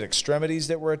normal? Is it extremities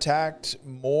that were attacked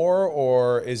more,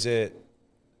 or is it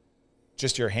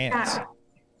just your hands?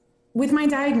 With my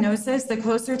diagnosis, the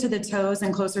closer to the toes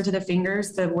and closer to the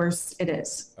fingers, the worse it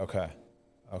is. Okay.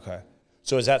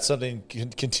 So is that something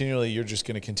continually you're just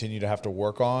going to continue to have to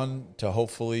work on to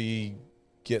hopefully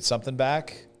get something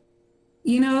back?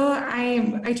 You know,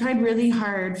 I tried really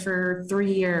hard for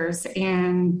 3 years,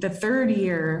 and the third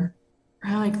year,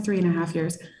 or like 3.5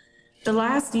 years, the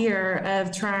last year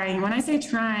of trying, when I say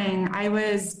trying, I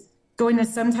was going to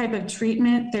some type of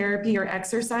treatment, therapy, or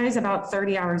exercise about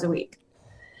 30 hours a week.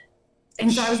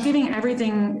 And so I was giving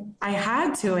everything I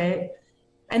had to it.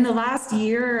 And the last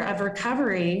year of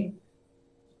recovery,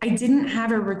 I didn't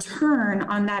have a return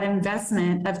on that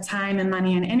investment of time and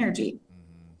money and energy.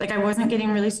 Like I wasn't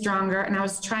getting really stronger, and I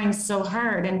was trying so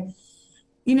hard. And,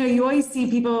 you know, you always see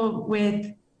people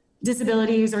with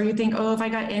disabilities, or you think, oh, if I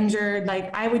got injured,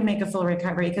 like I would make a full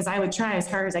recovery because I would try as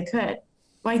hard as I could.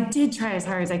 Well, I did try as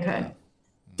hard as I could.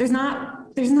 There's not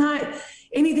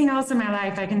anything else in my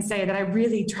life I can say that I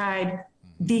really tried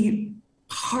the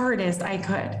hardest I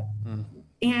could.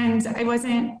 And I was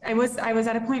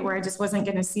at a point where I just wasn't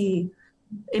going to see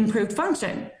improved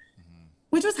function,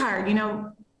 which was hard. You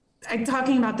know, I'm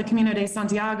talking about the Camino de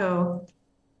Santiago.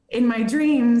 in my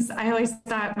dreams, I always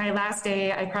thought my last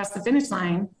day I crossed the finish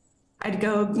line, I'd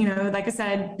go, you know, like I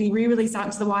said, be re-released out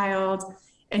into the wild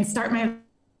and start my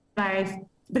life.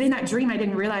 But in that dream, I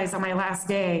didn't realize on my last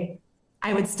day,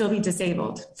 I would still be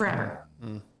disabled forever.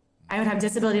 I would have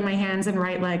disability in my hands and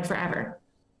right leg forever.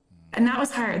 And that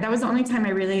was hard. That was the only time I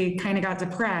really kind of got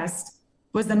depressed,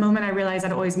 was the moment I realized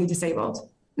I'd always be disabled.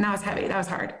 And that was heavy. That was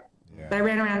hard. Yeah. But I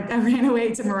ran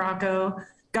away to Morocco,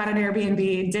 got an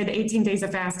Airbnb, did 18 days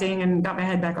of fasting, and got my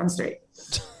head back on straight.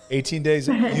 18 days.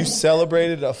 You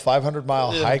celebrated a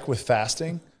 500-mile hike with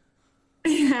fasting?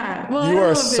 Yeah. Well, you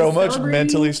are so much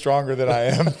mentally stronger than I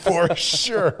am, for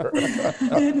sure.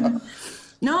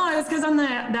 No, it was because on the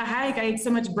hike, I ate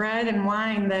so much bread and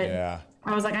wine that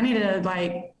I was like, I need to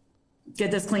like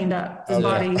get this cleaned up. This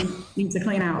body needs to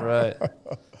clean out. Right.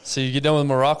 So you get done with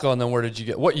Morocco, and then where did you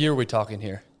get? What year are we talking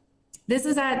here? This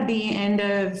is at the end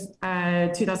of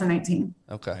 2019.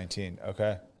 Okay. 19.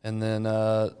 Okay. And then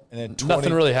 20,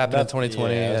 nothing really happened in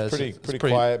 2020. Yeah, it's pretty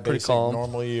quiet, pretty basic, calm,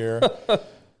 normal year.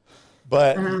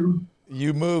 But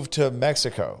you moved to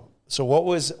Mexico. So what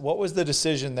was the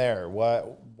decision there?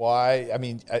 Why? I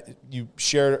mean, you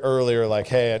shared earlier, like,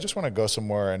 hey, I just want to go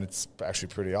somewhere, and it's actually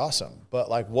pretty awesome. But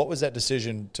like, what was that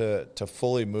decision to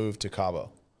fully move to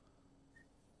Cabo?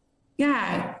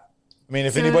 Yeah. I mean,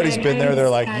 if anybody's been there, they're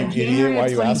like, you idiot, why are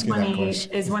you asking that 2020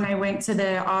 question? is when I went to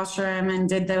the ashram and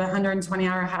did the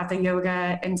 120-hour hatha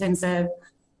yoga intensive.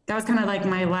 That was kind of like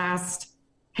my last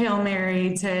Hail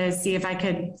Mary to see if I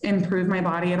could improve my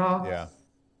body at all. Yeah.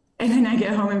 And then I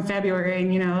get home in February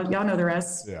and, you know, y'all know the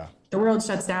rest. Yeah. The world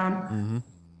shuts down.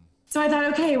 So I thought,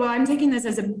 okay, well, I'm taking this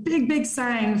as a big, big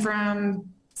sign from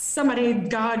somebody,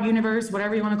 God, universe,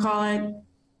 whatever you want to call it,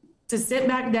 to sit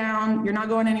back down. You're not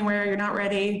going anywhere. You're not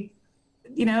ready.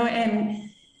 You know, and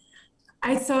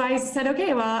I said,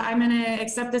 okay, well, I'm going to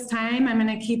accept this time. I'm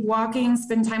going to keep walking,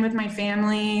 spend time with my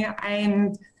family,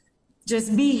 and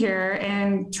just be here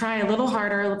and try a little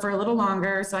harder for a little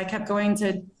longer. So I kept going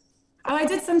to, I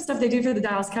did some stuff they do for the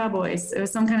Dallas Cowboys. It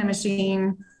was some kind of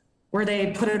machine where they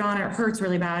put it on. It hurts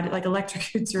really bad. It like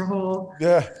electrocutes your whole.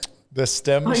 Yeah. The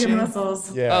stem machine. Your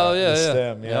muscles. Yeah. Oh, yeah. The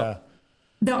stem. Yeah. Yep.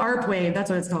 The arc wave, that's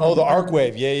what it's called. Oh, the arc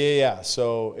wave. Yeah.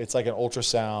 So it's like an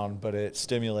ultrasound, but it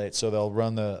stimulates. So they'll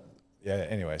run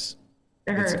anyways.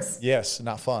 It hurts. Yes,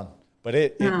 not fun. But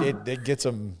it gets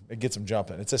them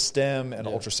jumping. It's a stem and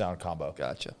ultrasound combo.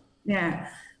 Gotcha. Yeah.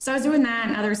 So I was doing that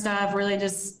and other stuff, really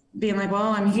just being like, well,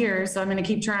 I'm here, so I'm going to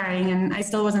keep trying. And I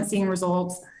still wasn't seeing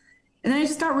results. And then I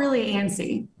just got really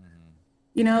antsy.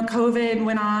 You know, COVID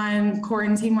went on,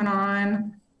 quarantine went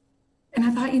on. And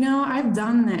I thought, you know, I've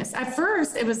done this. At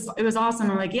first, it was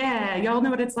awesome. I'm like, yeah, y'all know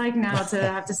what it's like now to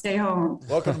have to stay home.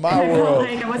 Welcome to my and world. I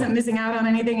felt like I wasn't missing out on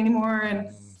anything anymore. And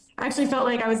I actually felt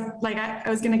like I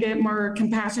was going to get more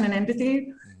compassion and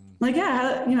empathy. Like,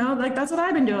 yeah, you know, like that's what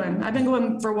I've been doing. I've been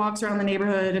going for walks around the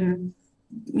neighborhood and,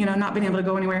 you know, not being able to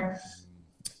go anywhere.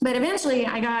 But eventually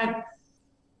I got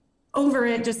over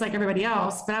it just like everybody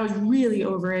else. But I was really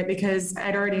over it because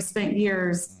I'd already spent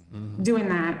years doing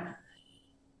that.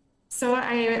 So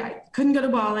I couldn't go to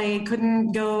Bali,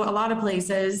 couldn't go a lot of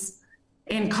places.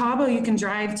 In Cabo, you can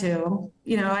drive to.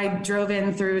 You know, I drove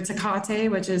in through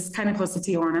Tecate, which is kind of close to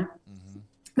Tijuana.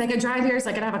 I could drive here so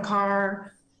I could have a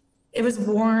car. It was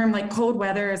warm, like cold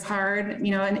weather is hard,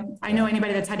 you know, and I know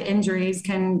anybody that's had injuries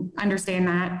can understand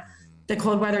that. The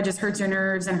cold weather just hurts your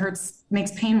nerves and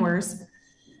makes pain worse.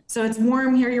 So it's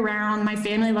warm here year round. My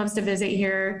family loves to visit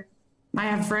here. I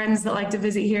have friends that like to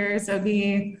visit here. So it'd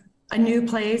be a new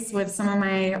place with some of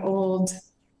my old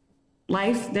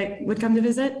life that would come to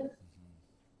visit.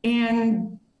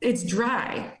 And it's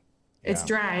dry. It's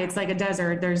dry. It's like a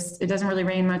desert. It doesn't really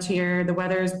rain much here. The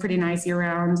weather is pretty nice year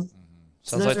round.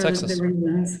 Sounds like Texas. The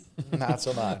reasons. Not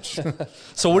so much.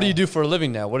 So what do you do for a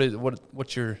living now?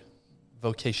 What's your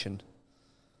vocation?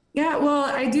 Yeah, well,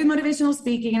 I do motivational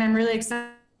speaking, and I'm really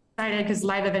excited because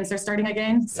live events are starting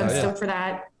again. So I'm stoked for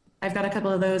that. I've got a couple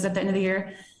of those at the end of the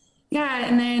year. Yeah,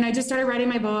 and then I just started writing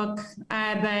my book.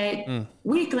 But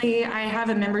weekly, I have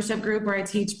a membership group where I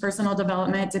teach personal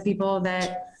development to people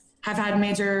that have had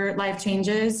major life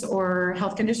changes or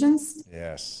health conditions.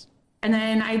 Yes. And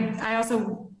then I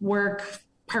also work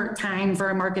part-time for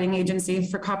a marketing agency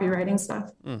for copywriting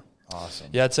stuff. Awesome.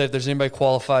 Yeah, I'd say if there's anybody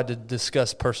qualified to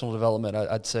discuss personal development,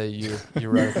 I'd say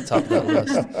you're right at the top of that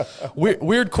list.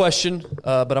 Weird question,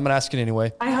 but I'm going to ask it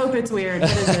anyway. I hope it's weird.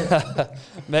 What is it?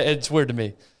 It's weird to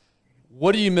me.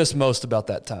 What do you miss most about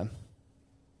that time?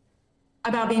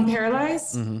 About being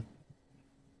paralyzed?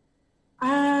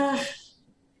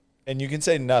 And you can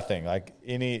say nothing, like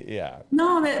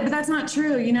No, but that's not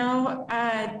true.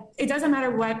 It doesn't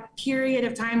matter what period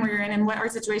of time we're in and what our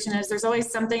situation is. There's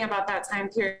always something about that time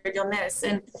period you'll miss.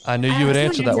 And I knew you would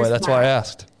answer that way. That's why I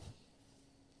asked.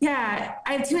 Yeah,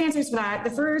 I have two answers for that.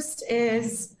 The first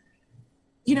is,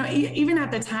 even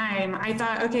at the time, I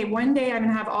thought, okay, one day I'm going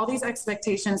to have all these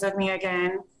expectations of me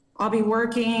again. I'll be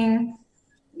working,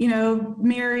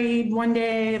 married one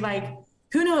day, like,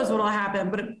 who knows what'll happen,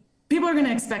 but people are going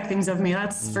to expect things of me.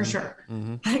 That's for sure.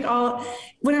 Like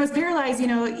when I was paralyzed,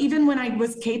 even when I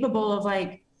was capable of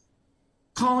like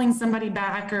calling somebody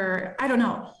back, or I don't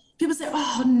know, people say,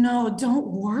 oh no, don't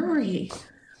worry.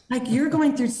 Like, you're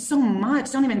going through so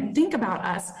much. Don't even think about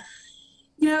us,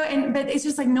 but it's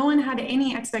just like, no one had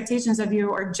any expectations of you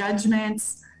or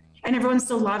judgments, and everyone's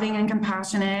so loving and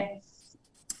compassionate.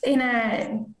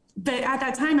 But at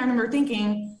that time I remember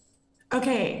thinking,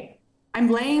 okay, I'm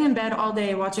laying in bed all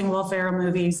day watching Will Ferrell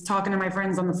movies, talking to my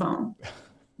friends on the phone.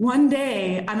 One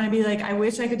day I'm going to be like, I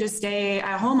wish I could just stay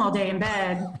at home all day in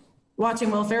bed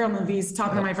watching Will Ferrell movies,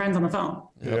 talking to my friends on the phone.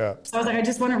 Yeah. So I was like, I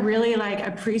just want to really like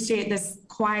appreciate this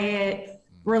quiet,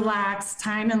 relaxed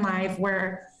time in life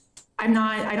where I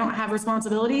don't have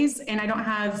responsibilities and I don't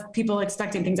have people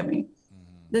expecting things of me.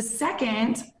 The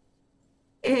second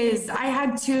is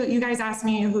you guys asked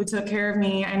me who took care of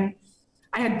me, and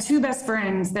I had two best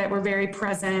friends that were very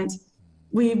present.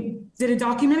 We did a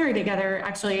documentary together,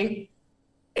 actually.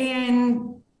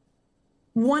 And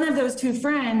one of those two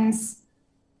friends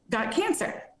got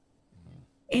cancer.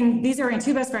 And these are my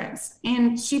two best friends.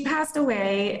 And she passed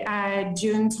away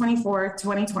June 24th,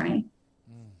 2020.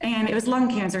 And it was lung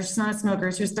cancer. She's not a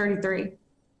smoker. She was 33.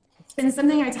 And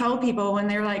something I tell people when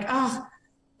they're like, oh,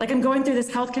 like I'm going through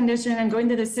this health condition and going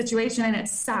through this situation and it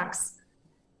sucks.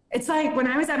 It's like when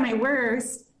I was at my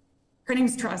worst, her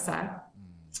name's Tressa.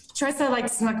 Tressa like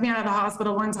snuck me out of the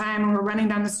hospital one time, and we're running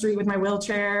down the street with my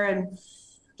wheelchair, and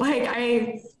like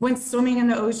I went swimming in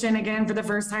the ocean again for the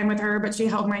first time with her, but she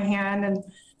held my hand, and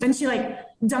then she like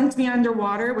dunked me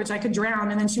underwater, which I could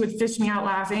drown, and then she would fish me out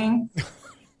laughing.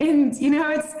 And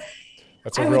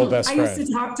that's a real best friend. I used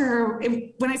to talk to her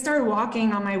when I started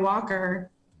walking on my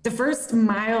walker. The first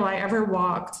mile I ever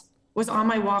walked was on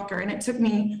my walker, and it took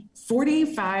me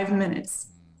 45 minutes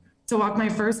to walk my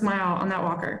first mile on that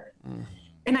walker.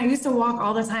 And I used to walk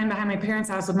all the time behind my parents'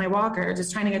 house with my walker,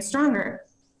 just trying to get stronger.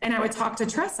 And I would talk to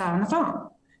Tressa on the phone.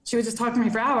 She would just talk to me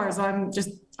for hours while I'm just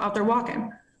out there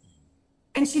walking.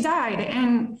 And she died.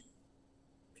 And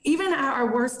even at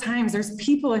our worst times, there's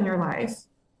people in your life.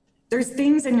 There's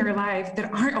things in your life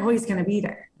that aren't always going to be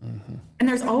there. And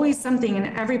there's always something in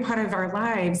every part of our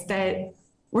lives that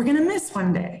we're going to miss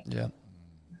one day. Yeah.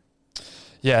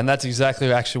 Yeah. And that's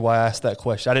exactly actually why I asked that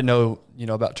question. I didn't know,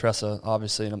 about Tressa,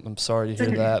 obviously, and I'm sorry to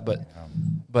hear that,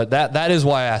 but that is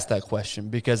why I asked that question,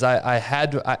 because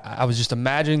I was just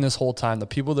imagining this whole time, the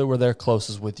people that were there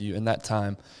closest with you in that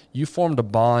time, you formed a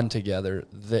bond together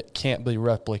that can't be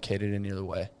replicated any other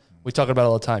way. We talk about it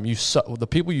all the time. The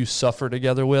people you suffer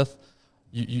together with,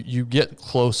 you get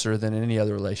closer than any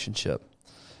other relationship.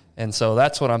 And so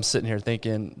that's what I'm sitting here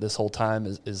thinking this whole time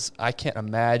is I can't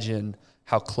imagine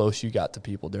how close you got to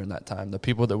people during that time, the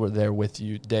people that were there with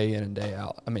you day in and day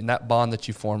out. I mean, that bond that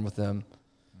you formed with them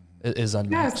is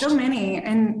unmatched. Yeah, so many.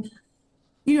 And,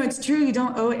 it's true, you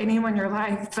don't owe anyone your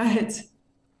life, but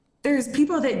there's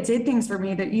people that did things for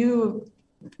me that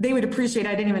they would appreciate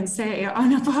I didn't even say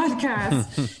on a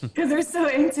podcast because they're so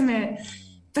intimate.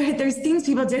 But there's things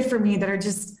people did for me that are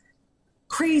just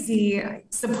crazy,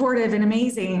 supportive, and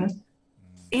amazing.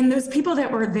 And those people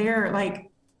that were there, like,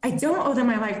 I don't owe them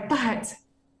my life, but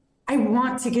I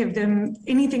want to give them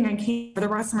anything I can for the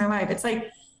rest of my life. It's like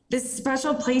this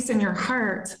special place in your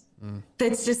heart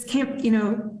that's just can't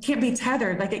be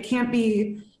tethered. Like, it can't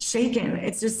be shaken.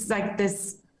 It's just like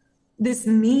this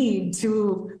need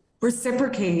to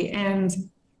reciprocate and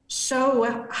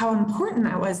show how important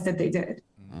that was that they did.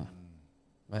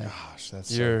 Man, gosh,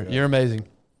 that's you're amazing.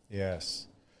 Yes.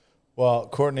 Well,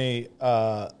 Courtney,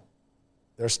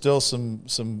 there's still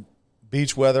some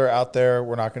beach weather out there.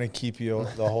 We're not going to keep you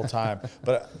the whole time,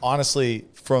 but honestly,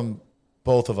 from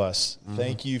both of us,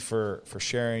 thank you for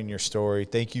sharing your story.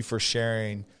 Thank you for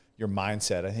sharing your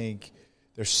mindset. I think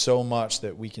there's so much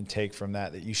that we can take from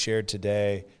that you shared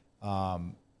today.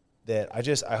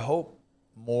 That I hope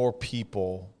more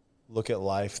people look at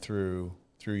life through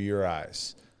your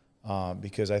eyes,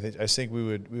 because I think we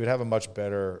would have a much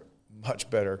better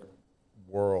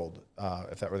world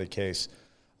if that were the case.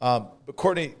 But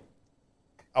Courtney,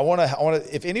 I want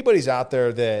to if anybody's out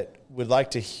there that would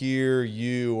like to hear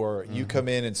you or you come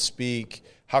in and speak,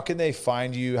 how can they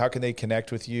find you? How can they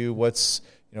connect with you? What's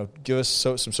give us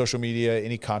some social media,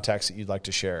 any contacts that you'd like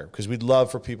to share, because we'd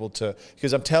love for people to,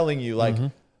 because I'm telling you, like,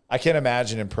 I can't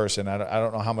imagine in person. I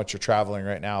don't know how much you're traveling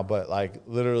right now, but like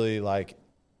literally, like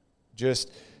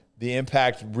just the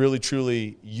impact, really,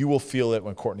 truly, you will feel it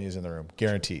when Courtney is in the room,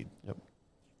 guaranteed. Yep.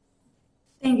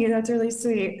 Thank you. That's really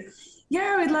sweet.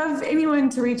 Yeah, I would love anyone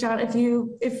to reach out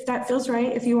if that feels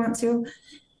right, if you want to.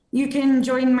 You can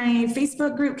join my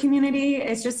Facebook group community.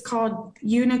 It's just called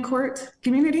Unicort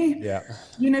Community. Yeah.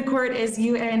 Unicort is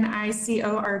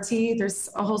UNICORT. There's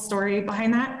a whole story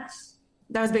behind that.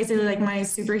 That was basically like my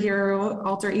superhero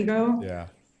alter ego. Yeah.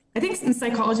 I think in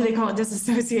psychology they call it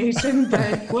disassociation,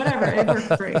 but whatever, it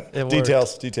worked great.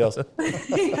 Details.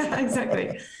 Yeah,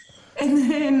 exactly. And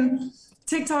then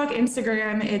TikTok,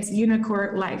 Instagram, it's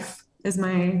Unicort Life is my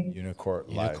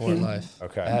Unicort Life. Unicort Life.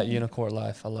 Okay. At Unicort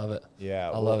Life. I love it.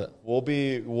 Yeah. I love it.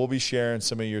 We'll be sharing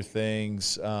some of your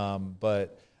things.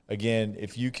 But again,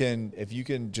 if you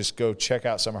can just go check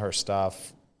out some of her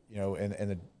stuff,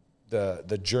 and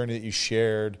the journey that you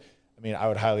shared, I mean, I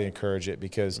would highly encourage it,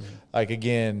 because like,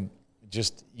 again,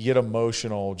 just you get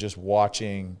emotional just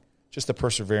watching just the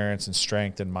perseverance and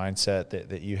strength and mindset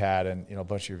that you had, and a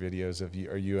bunch of your videos of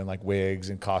you in like wigs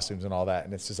and costumes and all that,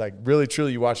 and it's just like really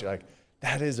truly you watch it like,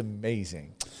 that is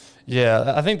amazing.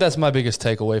 Yeah, I think that's my biggest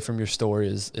takeaway from your story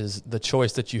is the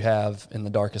choice that you have in the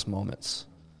darkest moments.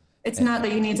 It's not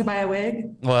that you need to buy a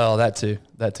wig. Well, that too.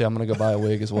 I'm going to go buy a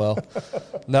wig as well.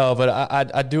 No, but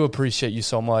I do appreciate you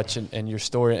so much and your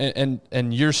story.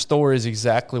 And your story is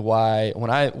exactly why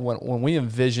when we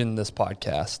envision this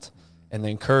podcast and the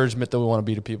encouragement that we want to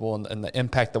be to people and the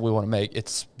impact that we want to make,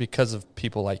 it's because of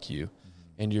people like you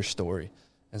and your story.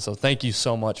 And so thank you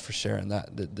so much for sharing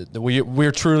that.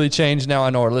 We're truly changed now.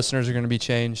 I know our listeners are going to be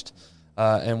changed.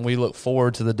 And we look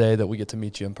forward to the day that we get to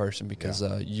meet you in person, because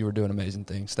you are doing amazing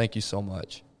things. Thank you so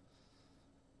much.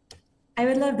 I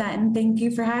would love that. And thank you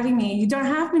for having me. You don't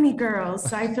have many girls,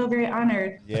 so I feel very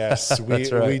honored. Yes,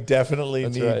 we definitely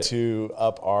need to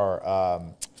up our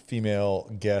female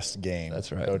guest game.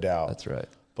 That's right. No doubt. That's right.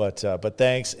 But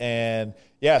thanks. And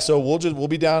yeah, so we'll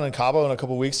be down in Cabo in a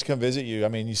couple of weeks to come visit you. I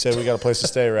mean, you said we got a place to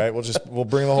stay, right? We'll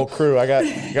bring the whole crew. I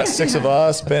got 6 of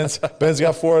us. Ben's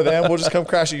got 4 of them. We'll just come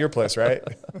crash at your place, right?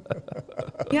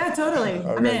 Yeah, totally. Okay,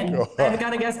 I'm in. Cool. I've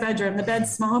got a guest bedroom. The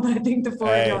bed's small, but I think the 4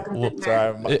 of y'all can fit in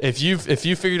there. If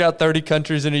you figured out 30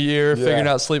 countries in a year, figuring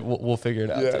out sleep, we'll figure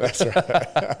it out. Yeah, that's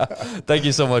right. Thank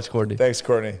you so much, Courtney. Thanks,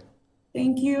 Courtney.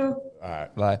 Thank you. All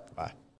right. Bye. Bye.